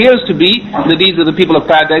see appears to be the deeds of the people of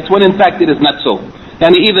paradise, when in fact it is not so.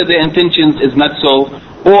 Either their intentions is not so,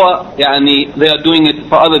 or they are doing it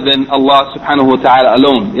for other than Allah subhanahu wa ta'ala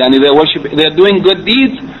alone. They are doing good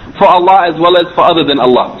deeds for Allah as well as for other than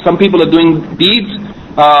Allah. Some people are doing deeds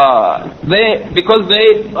because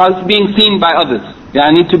they are being seen by others.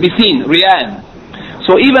 To be seen, riya'an.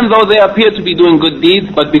 So even though they appear to be doing good deeds,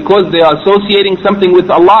 but because they are associating something with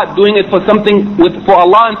Allah, doing it for something for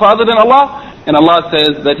Allah and for other than Allah, and Allah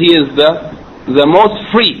says that He is the most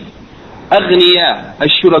free. أغنياء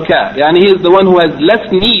الشركاء. He is the one who has less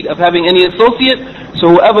need of having any associate. So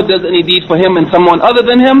whoever does any deed for him and someone other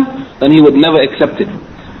than him, then he would never accept it.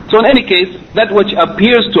 So in any case, that which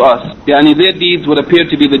appears to us, their deeds would appear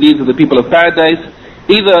to be the deeds of the people of paradise,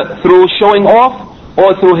 either through showing off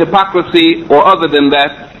or through hypocrisy or other than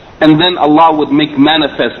that, and then Allah would make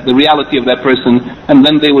manifest the reality of that person, and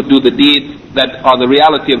then they would do the deeds that are the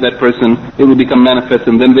reality of that person. It would become manifest,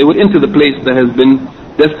 and then they would enter the place that has been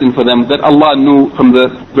destined for them, that Allah knew from the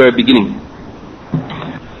very beginning.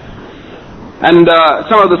 And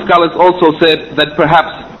some of the scholars also said that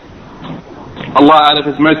perhaps Allah out of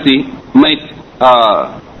His mercy might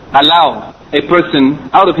allow a person,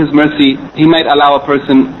 out of His mercy, He might allow a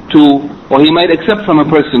person to, or He might accept from a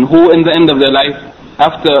person who in the end of their life,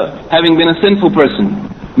 after having been a sinful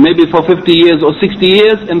person, maybe for 50 years or 60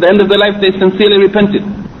 years, in the end of their life they sincerely repented.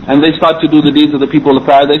 And they start to do the deeds of the people of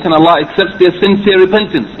paradise, and Allah accepts their sincere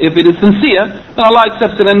repentance. If it is sincere, then Allah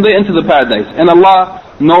accepts it and they enter the paradise. And Allah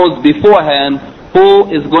knows beforehand who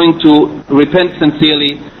is going to repent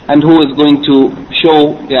sincerely and who is going to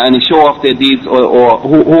show off their deeds, or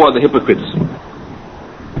who are the hypocrites.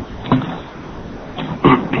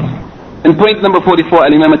 In point number 44,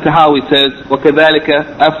 Al-Imam al-Tahawi says, وَكَذَلِكَ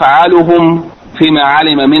أَفْعَالُهُمْ فِيمَا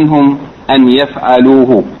عَلِمَ مِنْهُمْ أَنْ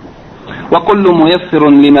يَفْعَلُوهُ وَكُلُّ مُيَسِّرٌ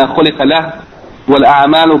لِمَا خُلِقَ لَهُ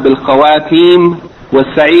وَالْأَعْمَالُ بِالْخَوَاتِيمِ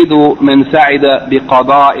وَالسَّعِيدُ مَنْ سَعِدَ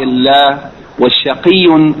بِقَضَاءِ اللَّهِ وَالشَّقِيُّ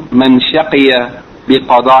مَنْ شَقِيَ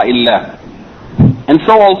بِقَضَاءِ اللَّهِ. And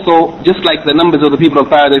so also, just like the numbers of the people of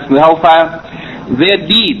paradise and the hellfire, their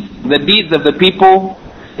deeds, the deeds of the people,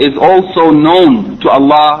 is also known to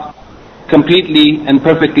Allah completely and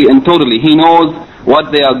perfectly and totally. He knows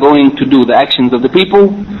what they are going to do, the actions of the people.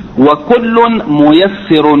 وَكُلٌّ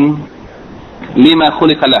مُيَسِّرٌ لِمَا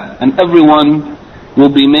خُلِقَ لَهُ. And everyone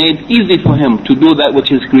will be made easy for him to do that which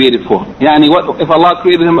he is created for. If Allah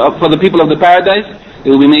created him for the people of the paradise, it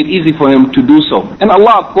will be made easy for him to do so. And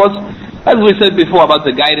Allah, of course, as we said before about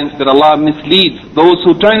the guidance, that Allah misleads those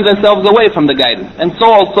who turn themselves away from the guidance. And so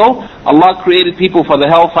also, Allah created people for the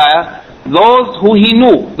hellfire. Those who He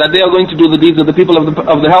knew that they are going to do the deeds of the people of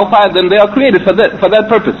the hellfire, then they are created for that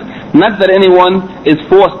purpose. Not that anyone is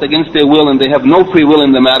forced against their will and they have no free will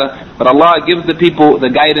in the matter, but Allah gives the people the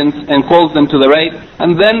guidance and calls them to the right,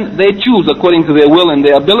 and then they choose according to their will and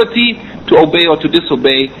their ability to obey or to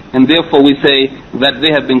disobey, and therefore we say that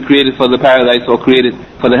they have been created for the paradise or created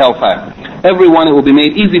for the hellfire. Everyone, it will be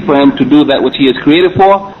made easy for him to do that which he is created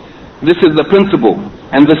for. This is the principle.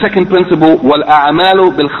 And the second principle,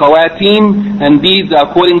 وَالْأَعْمَالُ بِالْخَوَاتِيمِ, and deeds are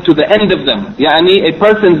according to the end of them. A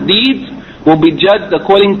person's deeds will be judged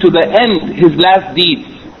according to the end, his last deeds.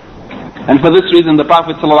 And for this reason the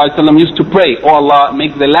Prophet ﷺ used to pray, "Oh Allah,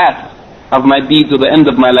 make the last of my deeds or the end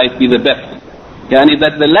of my life be the best."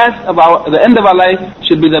 That the end of our life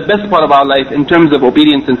should be the best part of our life in terms of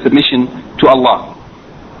obedience and submission to Allah.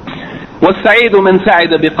 وَالسَّعِيدُ مَنْ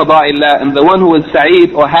سَعِدَ بِقَضَاءِ اللَّهِ. And the one who is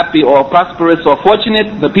sa'id or happy or prosperous or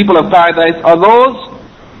fortunate, the people of paradise, are those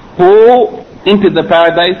who entered the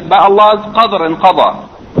paradise by Allah's qadr and qada.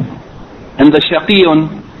 And the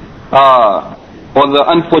shaqiyun, or the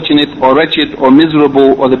unfortunate or wretched or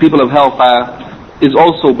miserable, or the people of hellfire, is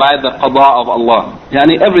also by the qada of Allah.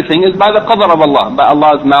 Everything is by the qadr of Allah, by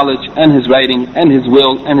Allah's knowledge and His writing and His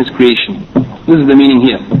will and His creation. This is the meaning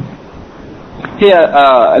here. Here,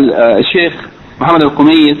 Shaykh Muhammad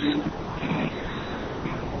al-Qumayis,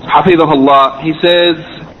 Hafidhahullah, he says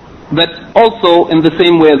that also in the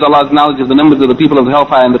same way as Allah's knowledge of the numbers of the people of the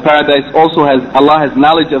hellfire and the paradise, also Allah has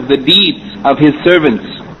knowledge of the deeds of His servants.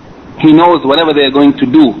 He knows whatever they are going to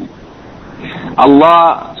do.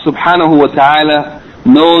 Allah subhanahu wa ta'ala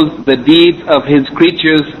knows the deeds of His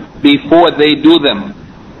creatures before they do them.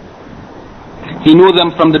 He knew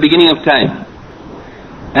them from the beginning of time,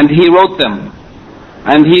 and He wrote them,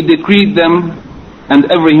 and He decreed them, and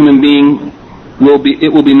every human being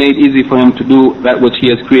it will be made easy for him to do that which he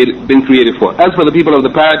has been created for. As for the people of the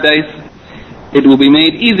paradise, it will be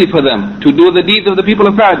made easy for them to do the deeds of the people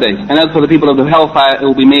of paradise, and as for the people of the hellfire, it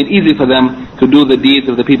will be made easy for them to do the deeds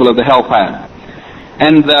of the people of the hellfire.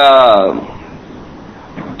 And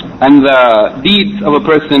the deeds of a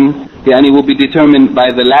person will be determined by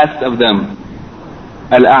the last of them.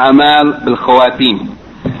 Al-a'mal bil-khawatim.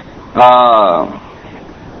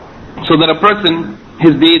 So that a person,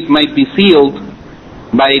 his deeds might be sealed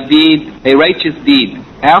by a righteous deed,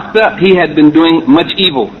 after he had been doing much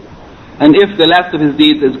evil. And if the last of his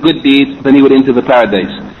deeds is good deeds, then he would enter the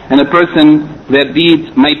paradise. And a person, their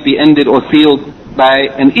deeds might be ended or sealed by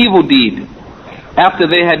an evil deed, after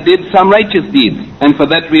they had did some righteous deeds. And for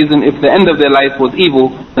that reason, if the end of their life was evil,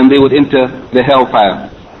 then they would enter the hellfire.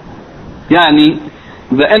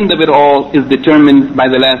 The end of it all is determined by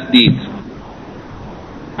the last deeds.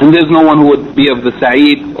 And there's no one who would be of the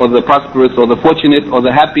sa'id, or the prosperous, or the fortunate, or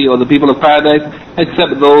the happy, or the people of paradise,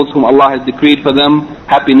 except those whom Allah has decreed for them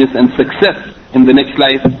happiness and success in the next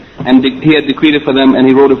life. And He had decreed it for them, and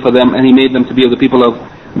He wrote it for them, and He made them to be of the people of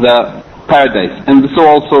the paradise. And so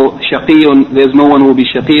also shaqiyun, there's no one who will be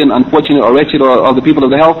shaqiyun, unfortunate or wretched, or the people of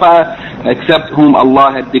the hellfire, except whom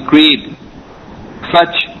Allah had decreed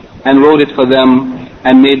such and wrote it for them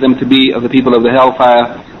and made them to be of the people of the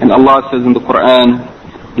hellfire. And Allah says in the Quran,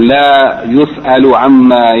 لا يسأل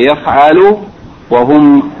عما يفعل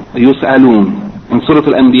وهم يسألون, in Surah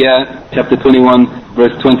Al-Anbiya chapter 21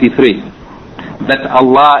 verse 23, that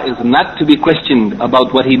Allah is not to be questioned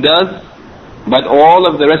about what He does, but all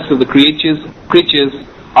of the rest of the creatures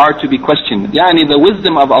are to be questioned. The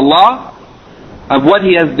wisdom of Allah, of what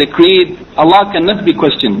He has decreed, Allah cannot be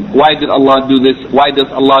questioned. Why did Allah do this? Why does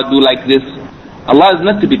Allah do like this? Allah is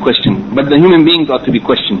not to be questioned, but the human beings are to be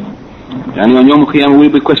questioned. On Yawm al-Qiyamah we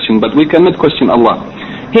will be questioned, but we cannot question Allah.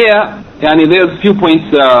 Here, there's a few points,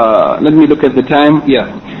 let me look at the time, there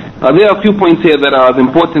are a few points here that are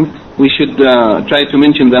important. We should try to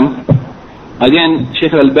mention them. Again,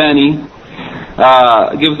 Sheikh Al-Albani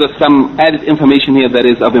gives us some added information here that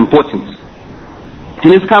is of importance.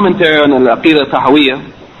 In his commentary on Al-Aqidah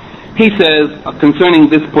Tahawiyah, he says concerning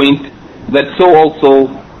this point that so also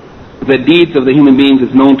the deeds of the human beings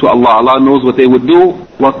is known to Allah. Allah knows what they would do.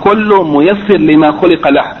 وَكُلُّ مُيَسِّرْ لِمَا خُلِقَ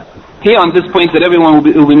لَهُ. Here on this point that everyone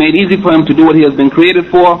will be made easy for him to do what he has been created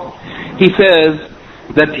for, he says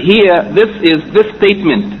that here this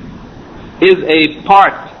statement is a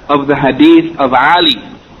part of the hadith of Ali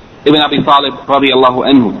ibn Abi Talib radiallahu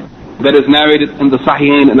anhu that is narrated in the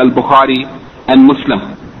Sahihain and Al-Bukhari and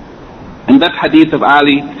Muslim. And that hadith of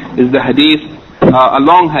Ali is the hadith, a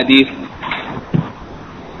long hadith,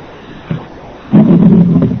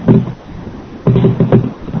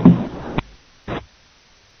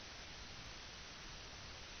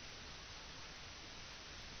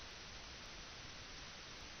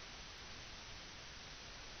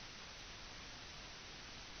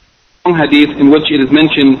 hadith in which it is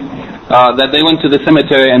mentioned that they went to the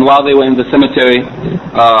cemetery, and while they were in the cemetery,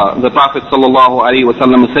 the Prophet sallallahu alaihi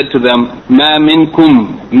wasallam said to them, "Ma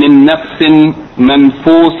minkum min nafsin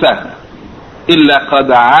manfusa illa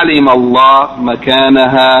qad alima Allah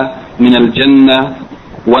makanaha min al-jannah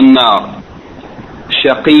wan-nar,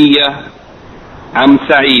 shaqiyya am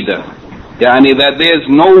sa'ida." That there's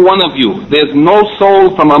no one of you, there's no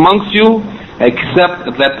soul from amongst you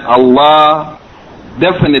except that Allah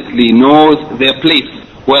definitely knows their place,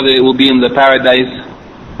 whether it will be in the paradise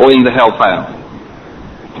or in the hellfire.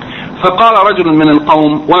 فقال رجل من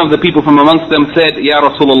القوم, one of the people from amongst them said, يا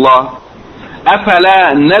رسول الله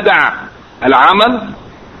أفلا ندع العمل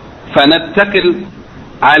فنتكل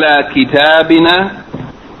على كتابنا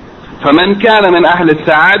فمن كان من أهل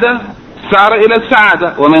السعادة سار إلى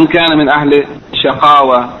السعادة ومن كان من أهل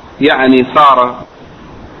الشقاوة سار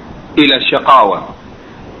إلى الشقاوة.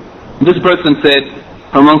 This person said,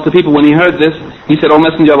 amongst the people, when he heard this, he said, "O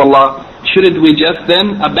Messenger of Allah, shouldn't we just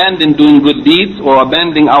then abandon doing good deeds or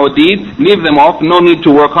abandoning our deeds, leave them off, no need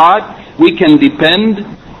to work hard? We can depend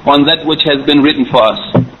on that which has been written for us.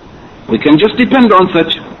 We can just depend on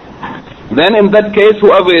such. Then in that case,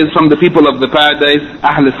 whoever is from the people of the paradise,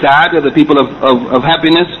 Ahl al-Sa'adah, the people of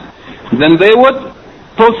happiness, then they would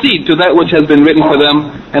proceed to that which has been written for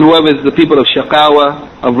them, and whoever is the people of shaqawa,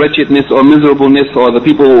 of wretchedness or miserableness, or the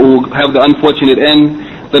people who have the unfortunate end,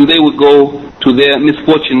 then they would go to their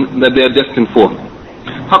misfortune that they are destined for."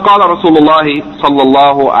 فقال رسول الله صلى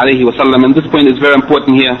الله عليه وسلم, and this point is very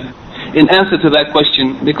important here in answer to that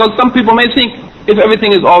question, because some people may think if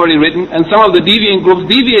everything is already written, and some of the deviant groups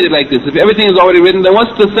deviated like this, if everything is already written, then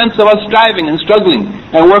what's the sense of us striving and struggling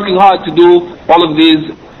and working hard to do all of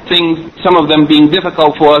these things, some of them being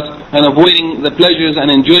difficult for us, and avoiding the pleasures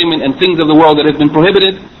and enjoyment and things of the world that have been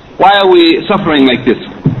prohibited? Why are we suffering like this?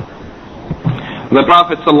 The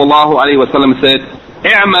Prophet ﷺ said,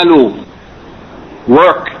 "I'malu,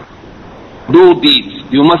 work, do deeds.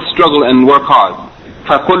 You must struggle and work hard.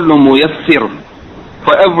 فَكُلُّ مُيَسِّرٌ,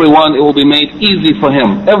 for everyone it will be made easy for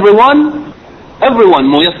him." Everyone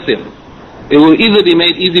muyassir. It will either be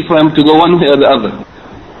made easy for him to go one way or the other.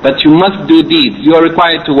 But you must do deeds. You are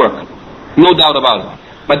required to work, no doubt about it.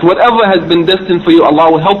 But whatever has been destined for you,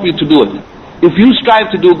 Allah will help you to do it. If you strive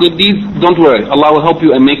to do good deeds, don't worry, Allah will help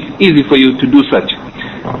you and make it easy for you to do such.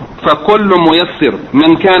 فَكُلُّ مُيَسِّرٌ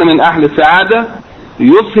مَنْ كَانَ مِنْ أَهْلِ السَّعَادَةِ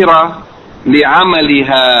يُسِّرَ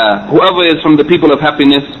لِعَمَلِهَا. Whoever is from the people of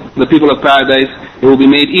happiness, the people of paradise, it will be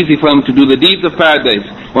made easy for him to do the deeds of paradise.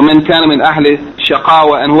 وَمَنْ كَانَ مِنْ أَهْلِ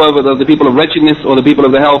شَقَاوَةِ, and whoever of the people of wretchedness or the people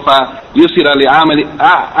of the hellfire, يُسِرَ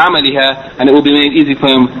لِعَمَلِهَا, and it will be made easy for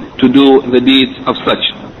him to do the deeds of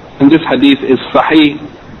such. And this hadith is sahih.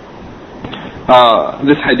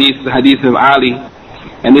 This hadith, the hadith of Ali,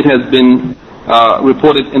 and it has been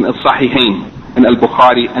reported in Al-Sahihain, in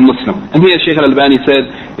Al-Bukhari and Muslim. And here Shaykh Al-Albani said,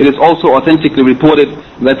 it is also authentically reported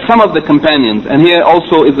that some of the companions, and here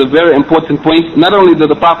also is a very important point, not only did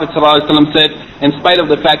the Prophet ﷺ said, in spite of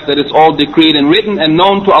the fact that it's all decreed and written and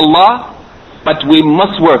known to Allah, but we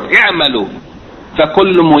must work. i'malu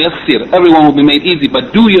فَكُلُّ مُيَسِّرٌ, everyone will be made easy,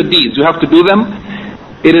 but do your deeds, you have to do them.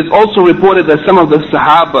 It is also reported that some of the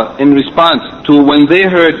Sahaba, in response to when they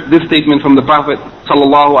heard this statement from the Prophet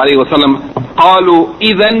sallallahu alaihi wasallam, قالوا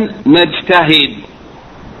إذن نجتهد.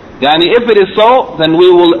 If it is so, then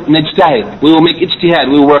we will najtahid, we will make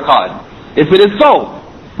ijtihad, we will work hard. If it is so,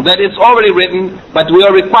 that it's already written, but we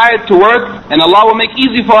are required to work, and Allah will make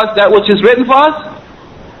easy for us that which is written for us,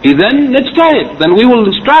 إذن نجتهد, then we will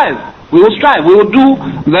strive, we will do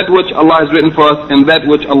that which Allah has written for us, and that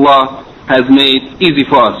which Allah has made easy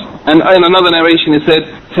for us. And in another narration it said,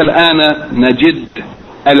 الآن نجد,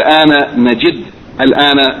 الآن نجد,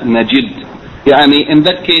 الآن نجد. Yani in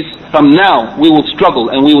that case, from now we will struggle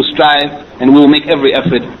and we will strive and we will make every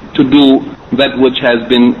effort to do that which has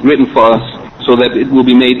been written for us, so that it will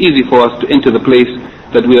be made easy for us to enter the place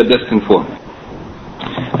that we are destined for.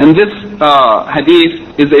 And this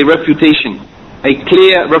hadith is a refutation, a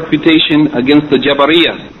clear refutation against the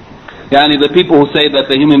Jabariyah. Yani the people who say that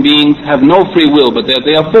the human beings have no free will, but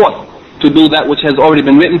they are forced to do that which has already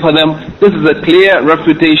been written for them. This is a clear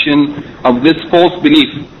refutation of this false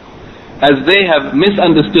belief, as they have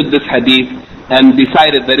misunderstood this hadith and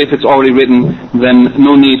decided that if it's already written, then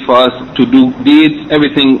no need for us to do deeds,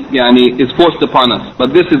 everything is forced upon us.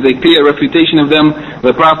 But this is a clear refutation of them.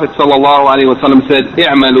 The Prophet ﷺ said,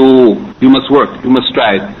 "I'malu," you must work, you must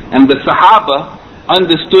strive. And the Sahaba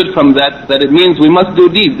understood from that it means we must do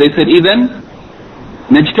deeds. They said, "Idhan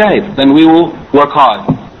najtahid," then we will work hard.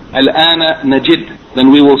 "Al-ana najid," then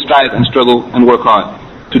we will strive and struggle and work hard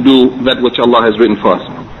to do that which Allah has written for us.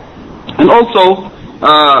 And also,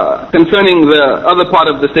 concerning the other part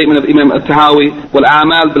of the statement of Imam At-Tahawi,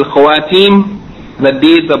 وَالْأَعْمَالِ بِالْخَوَاتِيمِ, that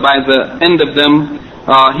deeds are by the end of them.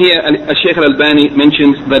 Here Shaykh Al-Albani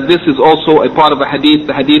mentions that this is also a part of the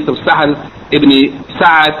hadith of Sahal ibn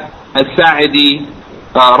Sa'ad al-Sa'idi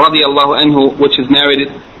radiyallahu anhu, which is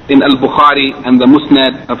narrated in Al-Bukhari and the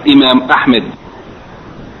Musnad of Imam Ahmed.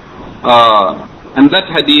 And that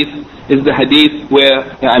hadith is the hadith where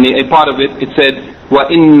a part of it said,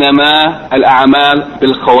 وَإِنَّمَا الْأَعْمَالِ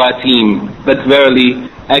بِالْخَوَاتِيمِ, that verily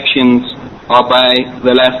actions are by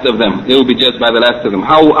the last of them. They will be judged by the last of them.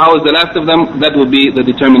 How is the last of them? That will be the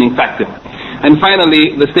determining factor. And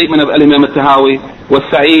finally, the statement of Imam At-Tahawi,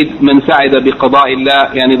 وَالسَّعِيدُ مَنْ سَعِدَ بِقَضَاءِ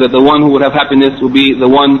اللَّهِ, that the one who will have happiness will be the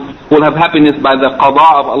one who will have happiness by the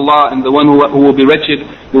qada of Allah, and the one who will be wretched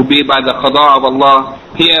will be by the qada of Allah.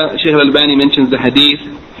 Here Shaykh Al-Albani mentions the hadith,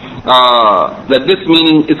 that this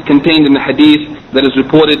meaning is contained in the hadith that is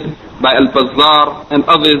reported by Al-Bazzar and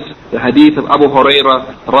others, the hadith of Abu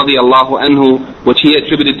Hurairah radiyallahu anhu, which he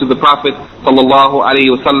attributed to the Prophet sallallahu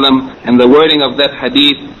alayhi wasallam, and the wording of that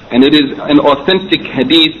hadith, and it is an authentic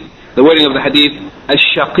hadith. The wording of the hadith,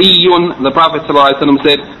 Ash-Shaqiyun, the Prophet sallallahu alayhi wasallam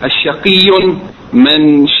said, Ash-Shaqiyun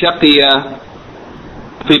man shaqiya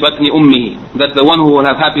fi batni ummihi, that the one who will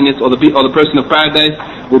have happiness, or the person of paradise,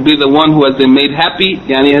 will be the one who has been made happy,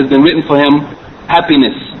 has been written for him,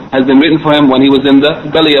 happiness has been written for him when he was in the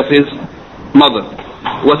belly of his mother.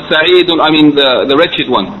 وَالسَّعِيدٌ, the wretched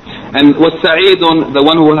one. And وَالسَّعِيدٌ, the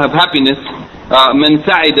one who will have happiness, مَنْ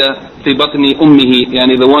سَعِدَ فِي بَطْنِ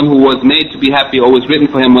أُمِّهِ, the one who was made to be happy, or was written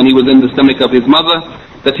for him when he was in the stomach of his mother,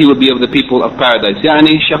 that he would be of the people of paradise.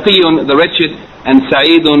 Shaqiyun, the wretched, and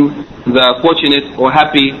Sa'idun, the fortunate or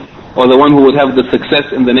happy, or the one who would have the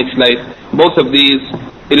success in the next life. Both of these,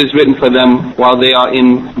 it is written for them while they are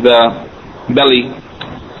in the belly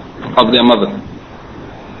of their mother.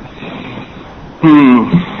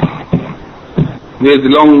 There's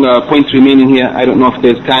long points remaining here. I don't know if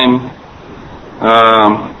there's time.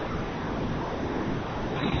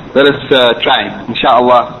 Let us try,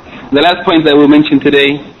 inshallah. The last point that we mentioned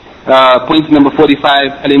today, point number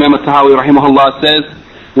 45, Al-Imam At-Tahawi rahimahullah says,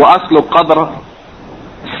 وَأَصْلُ الْقَدْرِ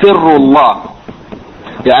سِرُّ اللَّهِ,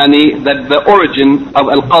 that the origin of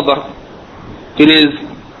Al-Qadr, it is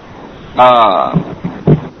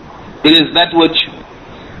that which,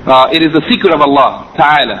 it is the secret of Allah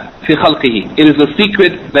Ta'ala, fi khalqihi. It is the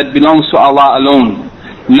secret that belongs to Allah alone.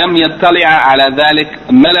 لم يطلع على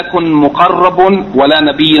ذلك ملك مقرب ولا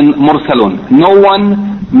نبي مرسل. No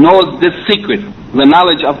one knows this secret, the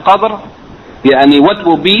knowledge of Qadr, what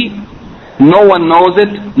will be, no one knows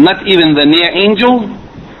it, not even the near angel,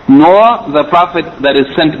 nor the prophet that is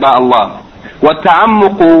sent by Allah.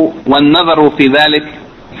 وَالتَّعَمُّقُ وَالنَّظَرُ فِي ذَلِكَ,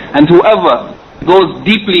 and whoever goes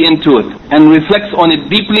deeply into it and reflects on it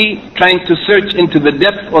deeply, trying to search into the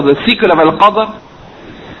depth or the secret of Al-Qadr,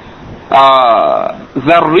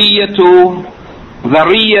 ذرية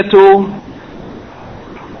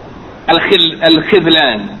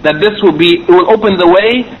al-khidlan, that this will open the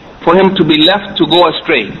way for him to be left to go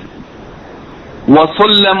astray.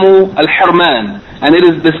 وَصُلَّمُ al-hirman, and it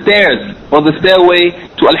is the stairs or the stairway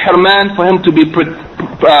to al-hirman for him to be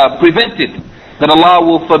prevented, that Allah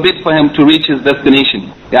will forbid for him to reach his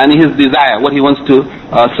destination, his desire, what he wants to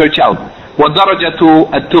search out. وَدَرَجَةُ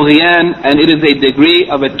التُّغْيَانِ, and it is a degree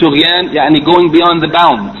of a tughyan, going beyond the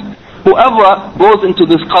bounds. Whoever goes into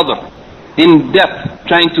this qadr in depth,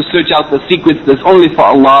 trying to search out the secrets that's only for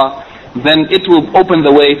Allah, then it will open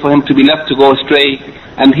the way for him to be left to go astray,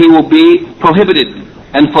 and he will be prohibited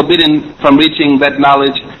and forbidden from reaching that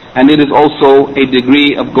knowledge, and it is also a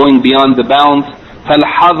degree of going beyond the bounds.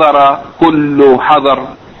 فَالْحَذَرَ كُلُّ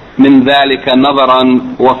حَذَرٍ مِنْ ذَلِكَ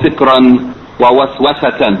نَظَرًا وَفِكْرًا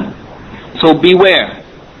وَوَسْوَسَةً. So beware,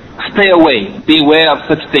 stay away, beware of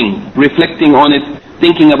such things, reflecting on it,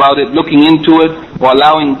 thinking about it, looking into it, or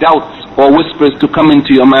allowing doubts or whispers to come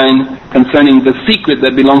into your mind concerning the secret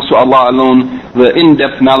that belongs to Allah alone, the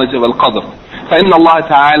in-depth knowledge of Al-Qadr. فإن الله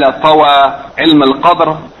تعالى طوى علم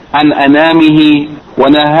القدر عن أنامه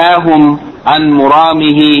ونهاهم عن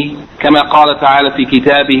مرامه كما قال تعالى في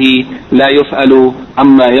كتابه لا يسأل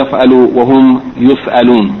عما يفعل وهم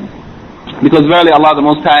يسألون. Because verily Allah the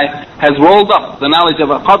Most High has rolled up the knowledge of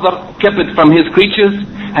Al-Qadr, kept it from His creatures,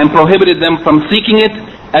 and prohibited them from seeking it,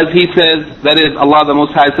 as He says, that is, Allah the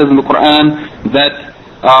Most High says in the Quran, that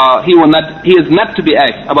He is not to be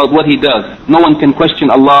asked about what He does. No one can question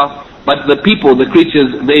Allah, but the people, the creatures,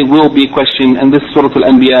 they will be questioned. And this is Surah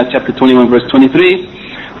Al-Anbiya, chapter 21, verse 23.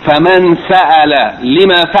 فَمَنْ سَأَلَ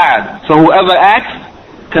لِمَا فَعَلَ. So whoever asks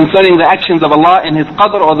concerning the actions of Allah in His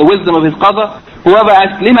Qadr, or the wisdom of His Qadr, whoever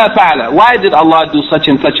asks, لِمَا فَعَلَ, why did Allah do such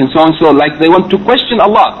and such and so and so, like they want to question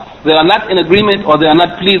Allah. They are not in agreement, or they are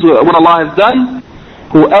not pleased with what Allah has done.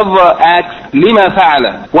 Whoever asks, لِمَا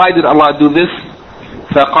فَعَلَ, why did Allah do this?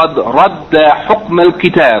 فَقَدْ رَدَّ حُكْمَ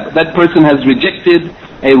الْكِتَابِ. That person has rejected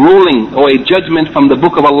a ruling or a judgment from the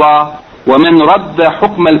book of Allah. وَمَنْ رَدَّ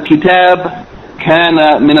حُكْمَ الْكِتَابِ كَانَ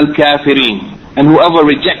مِنَ الْكَافِرِينَ. And whoever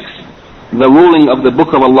rejects the ruling of the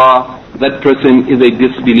book of Allah, that person is a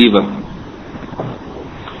disbeliever.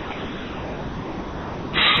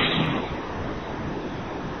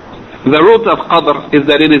 The root of Qadr is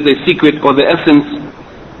that it is a secret, or the essence,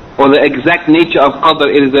 or the exact nature of Qadr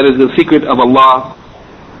is that it is a secret of Allah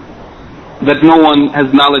that no one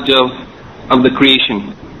has knowledge of the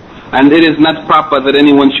creation. And it is not proper that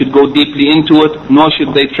anyone should go deeply into it, nor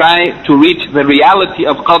should they try to reach the reality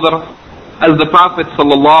of Qadr. As the Prophet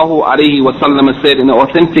sallallahu alaihi wasallam said in an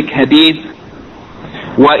authentic hadith,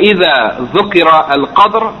 وَإِذَا ذُكِرَ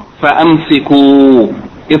الْقَدْرُ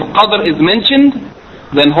فَأَمْسِكُوا. If Qadr is mentioned,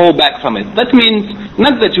 then hold back from it. That means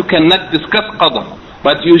not that you cannot discuss Qadr,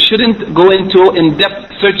 but you shouldn't go into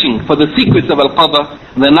in-depth searching for the secrets of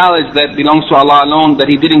Al-Qadr, the knowledge that belongs to Allah alone, that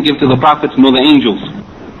He didn't give to the prophets nor the angels,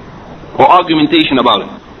 or argumentation about it.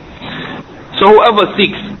 So whoever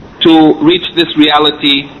seeks to reach this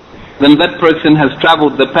reality, then that person has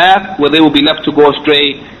traveled the path where they will be left to go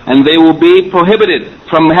astray, and they will be prohibited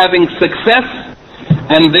from having success,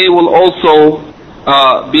 and they will also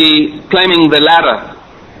be climbing the ladder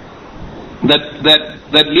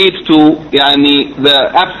that leads to the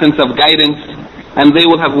absence of guidance, and they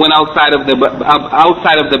will have went outside of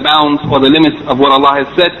the bounds or the limits of what Allah has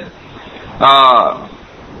said,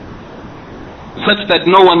 such that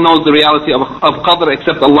no one knows the reality of Qadr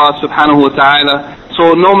except Allah subhanahu wa ta'ala.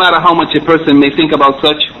 So no matter how much a person may think about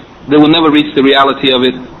such, they will never reach the reality of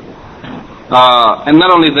it. And not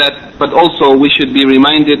only that, but also we should be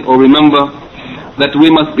reminded or remember that we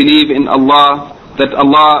must believe in Allah, that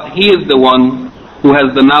Allah, He is the one who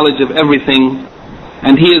has the knowledge of everything,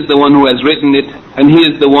 and He is the one who has written it, and He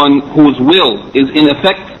is the one whose will is in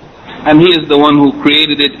effect, and He is the one who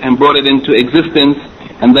created it and brought it into existence,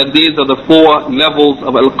 and that these are the 4 levels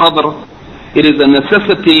of Al-Qadr. It is a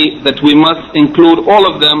necessity that we must include all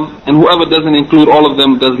of them, and whoever doesn't include all of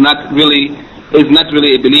them is not really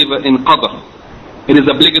a believer in Qadr. It is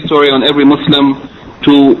obligatory on every Muslim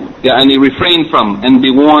to refrain from and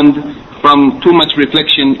be warned from too much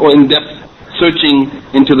reflection or in-depth searching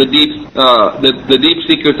into the deep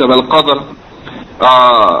secrets of Al-Qadr,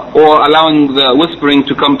 or allowing the whispering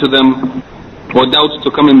to come to them, or doubts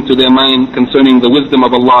to come into their mind concerning the wisdom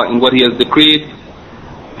of Allah and what He has decreed.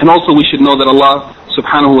 And also we should know that Allah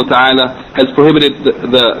subhanahu wa ta'ala has prohibited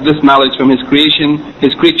this knowledge from His creation,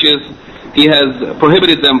 His creatures. He has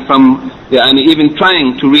prohibited them from even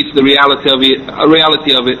trying to reach the reality of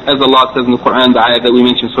it, as Allah says in the Quran, the ayah that we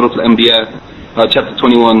mentioned, Surah Al-Anbiya, chapter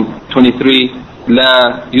 21, 23,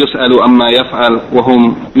 لا يسأل أما يفعل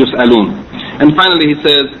وهم يسألون. And finally He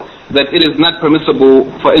says that it is not permissible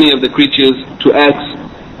for any of the creatures to ask,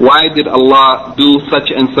 why did Allah do such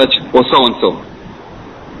and such or so and so?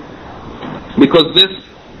 Because this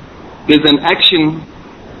is an action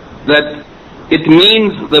that it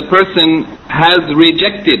means the person has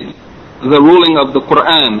rejected the ruling of the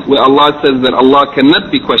Quran, where Allah says that Allah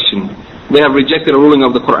cannot be questioned. They have rejected a ruling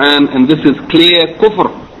of the Quran, and this is clear kufr.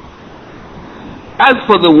 As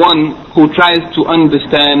for the one who tries to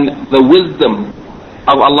understand the wisdom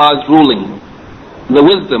of Allah's ruling, the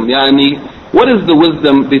wisdom, what is the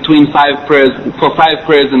wisdom between 5 prayers, for 5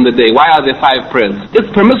 prayers in the day? Why are there 5 prayers?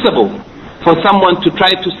 It's permissible for someone to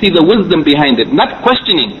try to see the wisdom behind it, not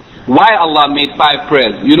questioning why Allah made 5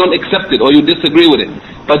 prayers. You don't accept it or you disagree with it,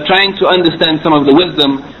 but trying to understand some of the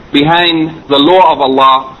wisdom behind the law of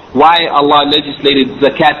Allah, why Allah legislated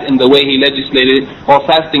zakat in the way He legislated it, or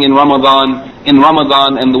fasting in Ramadan, and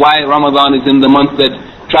why Ramadan is in the month that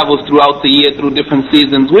travels throughout the year through different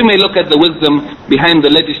seasons. We may look at the wisdom behind the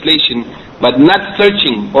legislation, but not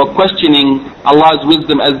searching or questioning Allah's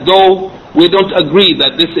wisdom as though we don't agree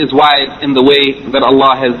that this is wise in the way that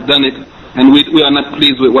Allah has done it, and we are not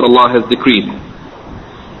pleased with what Allah has decreed.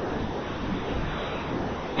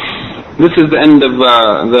 This is the end of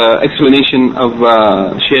the explanation of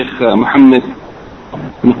Sheikh Muhammad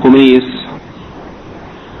bin Qumays.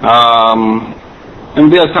 And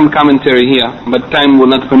there are some commentary here, but time will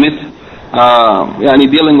not permit.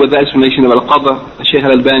 Dealing with the explanation of Al-Qadr, Sheikh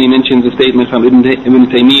Al-Albani mentions a statement from Ibn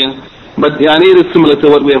Taymiyyah. But it is similar to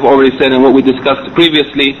what we have already said and what we discussed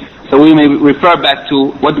previously. So we may refer back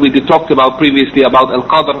to what we talked about previously about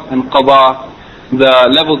Al-Qadr and Qadha, the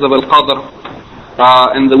levels of Al-Qadr,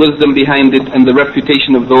 and the wisdom behind it, and the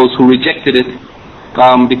refutation of those who rejected it,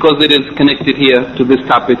 because it is connected here to this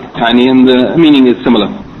topic, and the meaning is similar.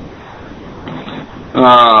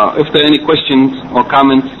 If there are any questions or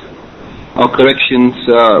comments or corrections,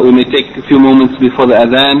 we may take a few moments before the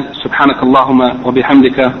adhan. Subhanakallahumma wa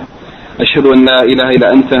bihamdika ashhadu an la ilaha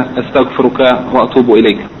illa anta astaghfiruka wa atubu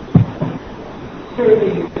ilayk.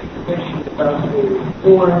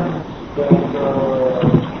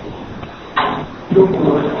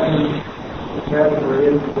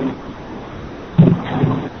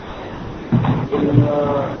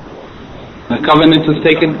 The covenant is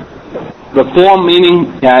taken. The form meaning,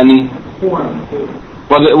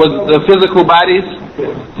 was the physical bodies?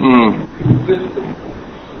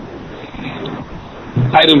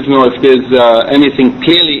 I don't know if there's anything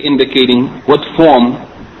clearly indicating what form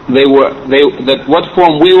what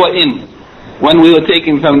form we were in when we were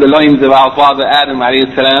taken from the loins of our father Adam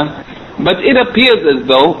alayhi salam. But it appears as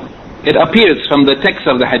though, it appears from the text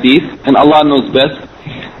of the hadith, and Allah knows best,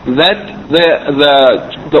 that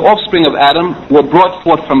the offspring of Adam were brought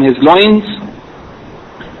forth from his loins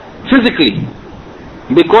physically,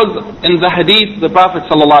 because in the hadith the Prophet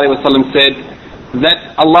ﷺ said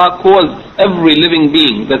that Allah caused every living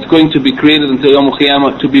being that's going to be created until Yawm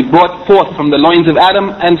al-Qiyamah to be brought forth from the loins of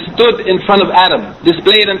Adam and stood in front of Adam,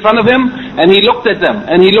 displayed in front of him, and he looked at them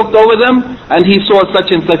and he looked over them and he saw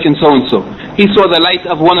such and such and so and so. He saw the light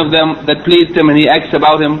of one of them that pleased him and he asked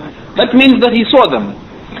about him. That means that he saw them.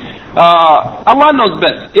 Allah knows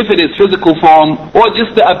best if it is physical form or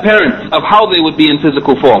just the appearance of how they would be in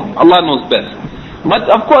physical form. Allah knows best.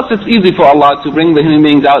 But of course it's easy for Allah to bring the human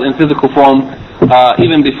beings out in physical form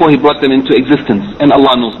even before He brought them into existence, and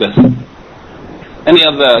Allah knows best. Any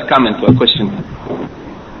other comment or question?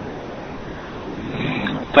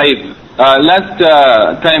 Last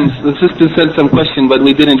time the sister sent some question, but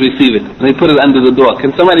we didn't receive it. They put it under the door.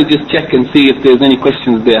 Can somebody just check and see if there's any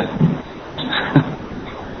questions there?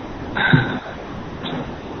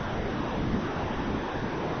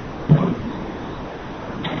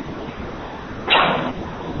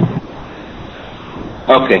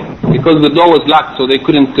 Okay, because the door was locked, so they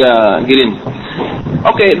couldn't get in.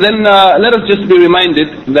 Okay, then let us just be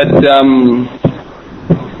reminded that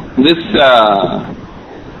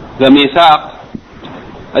the mithaq,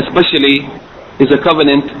 especially, is a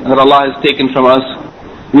covenant that Allah has taken from us.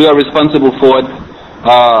 We are responsible for it.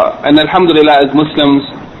 And alhamdulillah, as Muslims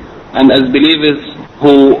and as believers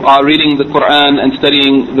who are reading the Quran and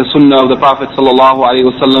studying the Sunnah of the Prophet sallallahu alaihi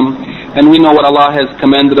wasallam, and we know what Allah has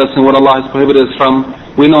commanded us and what Allah has prohibited us from.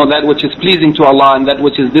 We know that which is pleasing to Allah and that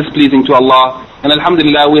which is displeasing to Allah. And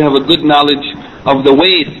alhamdulillah, we have a good knowledge of the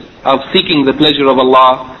ways of seeking the pleasure of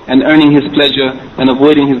Allah and earning His pleasure and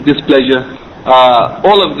avoiding His displeasure.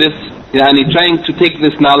 All of this, trying to take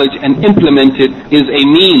this knowledge and implement it, is a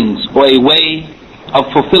means or a way of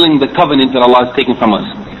fulfilling the covenant that Allah has taken from us.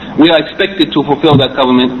 We are expected to fulfill that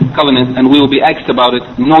covenant, and we will be asked about it,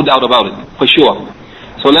 no doubt about it, for sure.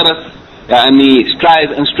 So let us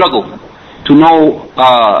strive and struggle to know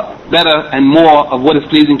better and more of what is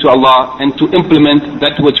pleasing to Allah, and to implement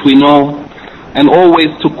that which we know, and always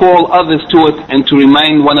to call others to it, and to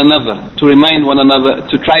remind one another,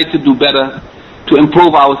 to try to do better, to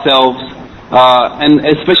improve ourselves, and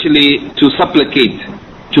especially to supplicate,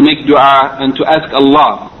 to make dua, and to ask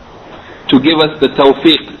Allah to give us the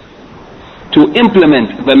tawfiq to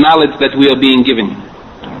implement the knowledge that we are being given.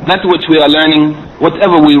 That which we are learning,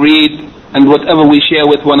 whatever we read, and whatever we share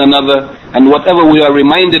with one another, and whatever we are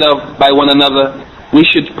reminded of by one another, we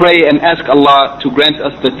should pray and ask Allah to grant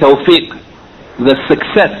us the tawfiq the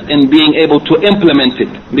success in being able to implement it,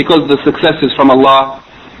 because the success is from Allah,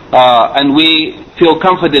 and we feel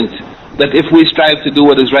confident that if we strive to do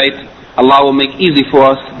what is right, Allah will make easy for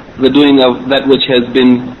us the doing of that which has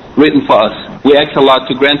been written for us. We ask Allah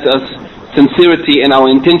to grant us sincerity in our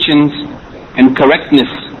intentions and correctness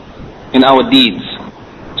in our deeds.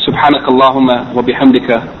 سبحانك اللهم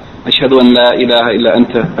وبحمدك أشهد أن لا إله إلا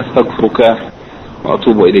أنت أستغفرك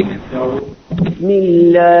وأتوب إليك. بسم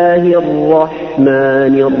الله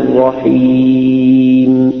الرحمن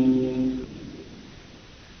الرحيم.